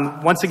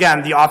once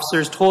again, the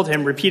officers told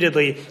him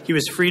repeatedly he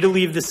was free to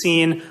leave the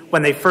scene.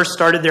 When they first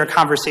started their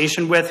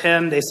conversation with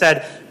him, they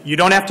said, you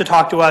don't have to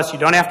talk to us. You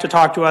don't have to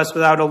talk to us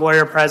without a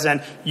lawyer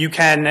present. You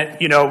can,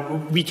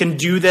 we can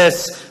do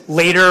this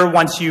later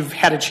once you've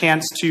had a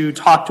chance to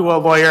talk to a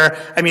lawyer.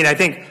 I mean, I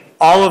think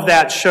all of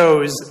that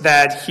shows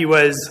that he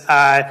was,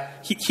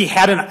 he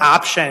had an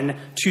option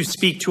to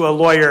speak to a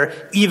lawyer,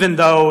 even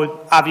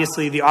though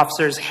obviously the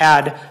officers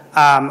had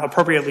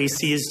appropriately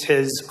seized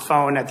his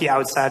phone at the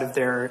outset of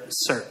their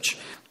search.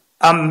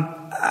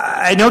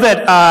 I know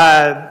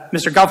that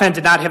Mr. Gelfand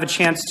did not have a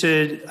chance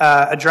to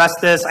address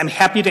this. I'm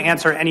happy to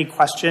answer any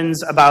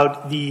questions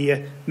about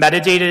the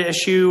metadata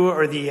issue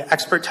or the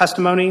expert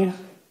testimony.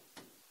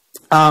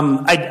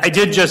 I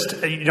did just,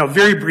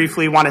 very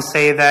briefly want to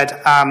say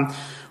that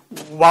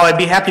while I'd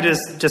be happy to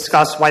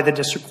discuss why the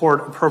district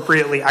court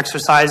appropriately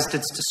exercised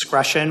its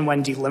discretion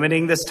when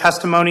delimiting this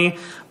testimony,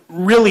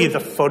 really the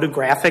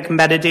photographic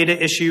metadata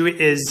issue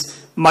is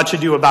much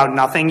ado about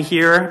nothing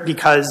here,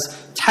 because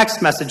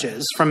text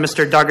messages from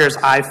Mr. Duggar's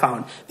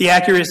iPhone, the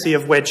accuracy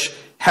of which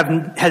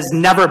has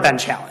never been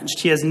challenged.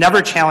 He has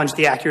never challenged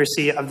the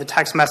accuracy of the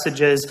text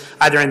messages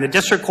either in the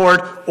district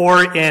court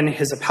or in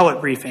his appellate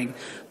briefing.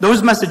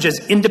 Those messages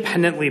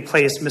independently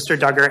placed Mr.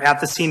 Duggar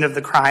at the scene of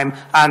the crime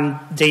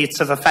on dates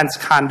of offense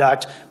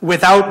conduct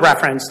without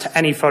reference to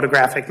any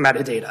photographic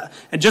metadata.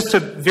 And just to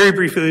very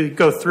briefly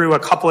go through a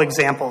couple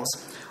examples.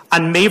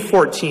 On May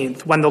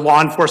 14th, when the law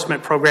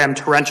enforcement program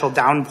Torrential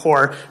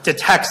Downpour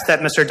detects that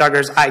Mr.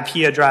 Duggar's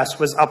IP address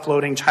was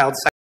uploading child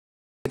sexual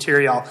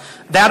material,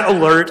 that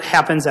alert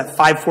happens at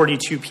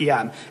 5:42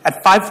 p.m.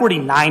 At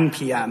 5:49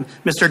 p.m.,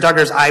 Mr.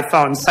 Duggar's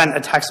iPhone sent a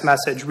text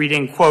message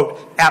reading, quote,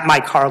 "at my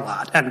car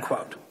lot," end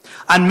quote.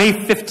 On May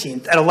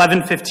 15th at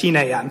 11:15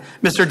 a.m.,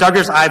 Mr.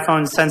 Duggar's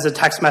iPhone sends a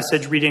text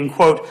message reading,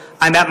 quote,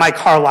 "I'm at my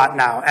car lot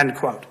now," end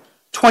quote.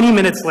 20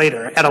 minutes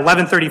later, at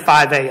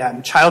 11:35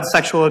 a.m., child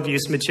sexual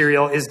abuse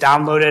material is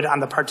downloaded on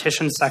the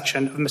partition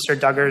section of Mr.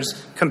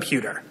 Duggar's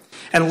computer.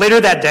 And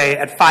later that day,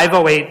 at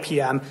 5:08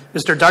 p.m.,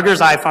 Mr. Duggar's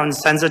iPhone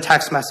sends a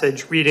text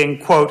message reading,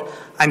 quote,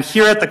 "I'm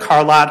here at the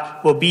car lot,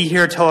 we'll be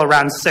here till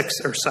around 6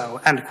 or so,"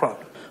 end quote.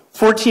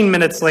 14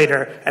 minutes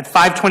later, at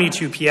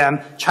 5:22 p.m.,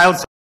 child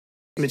sexual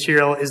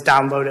material is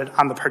downloaded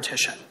on the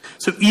partition.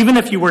 So even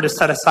if you were to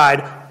set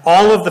aside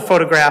all of the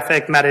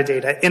photographic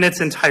metadata in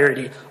its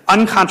entirety,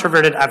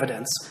 uncontroverted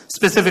evidence,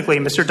 specifically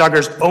Mr.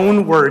 Duggar's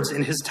own words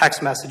in his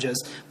text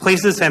messages,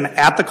 places him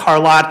at the car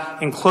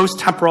lot in close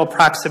temporal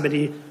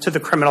proximity to the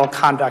criminal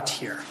conduct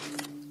here.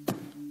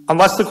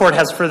 Unless the court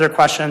has further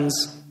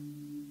questions,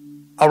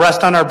 I'll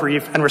rest on our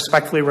brief and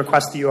respectfully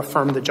request that you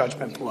affirm the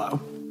judgment below.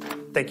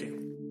 Thank you.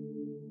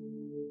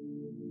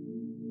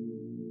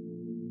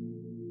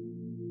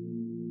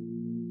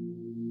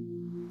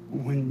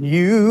 When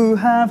you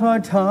have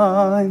hard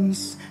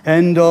times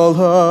and all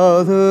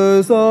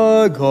others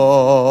are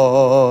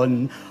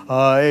gone,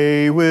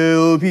 I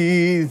will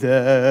be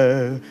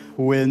there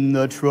when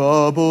the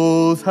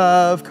troubles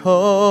have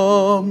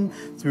come.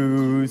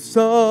 Through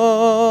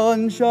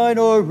sunshine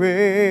or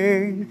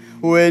rain,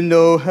 when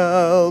no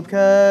help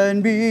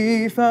can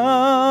be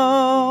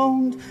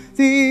found,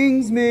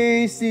 things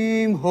may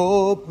seem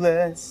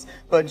hopeless,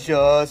 but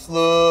just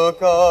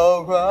look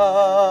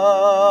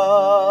around.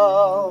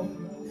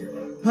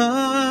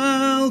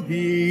 I'll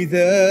be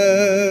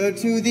there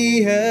to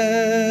the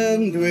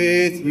end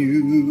with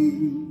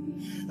you.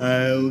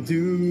 I'll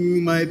do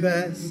my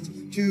best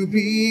to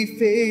be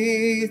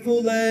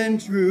faithful and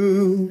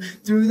true.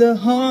 Through the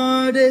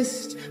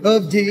hardest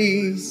of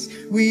days,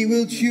 we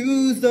will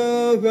choose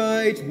the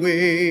right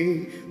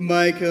way.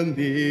 My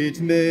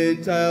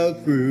commitment I'll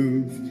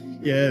prove.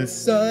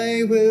 Yes,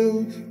 I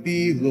will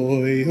be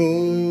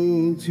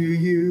loyal to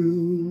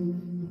you.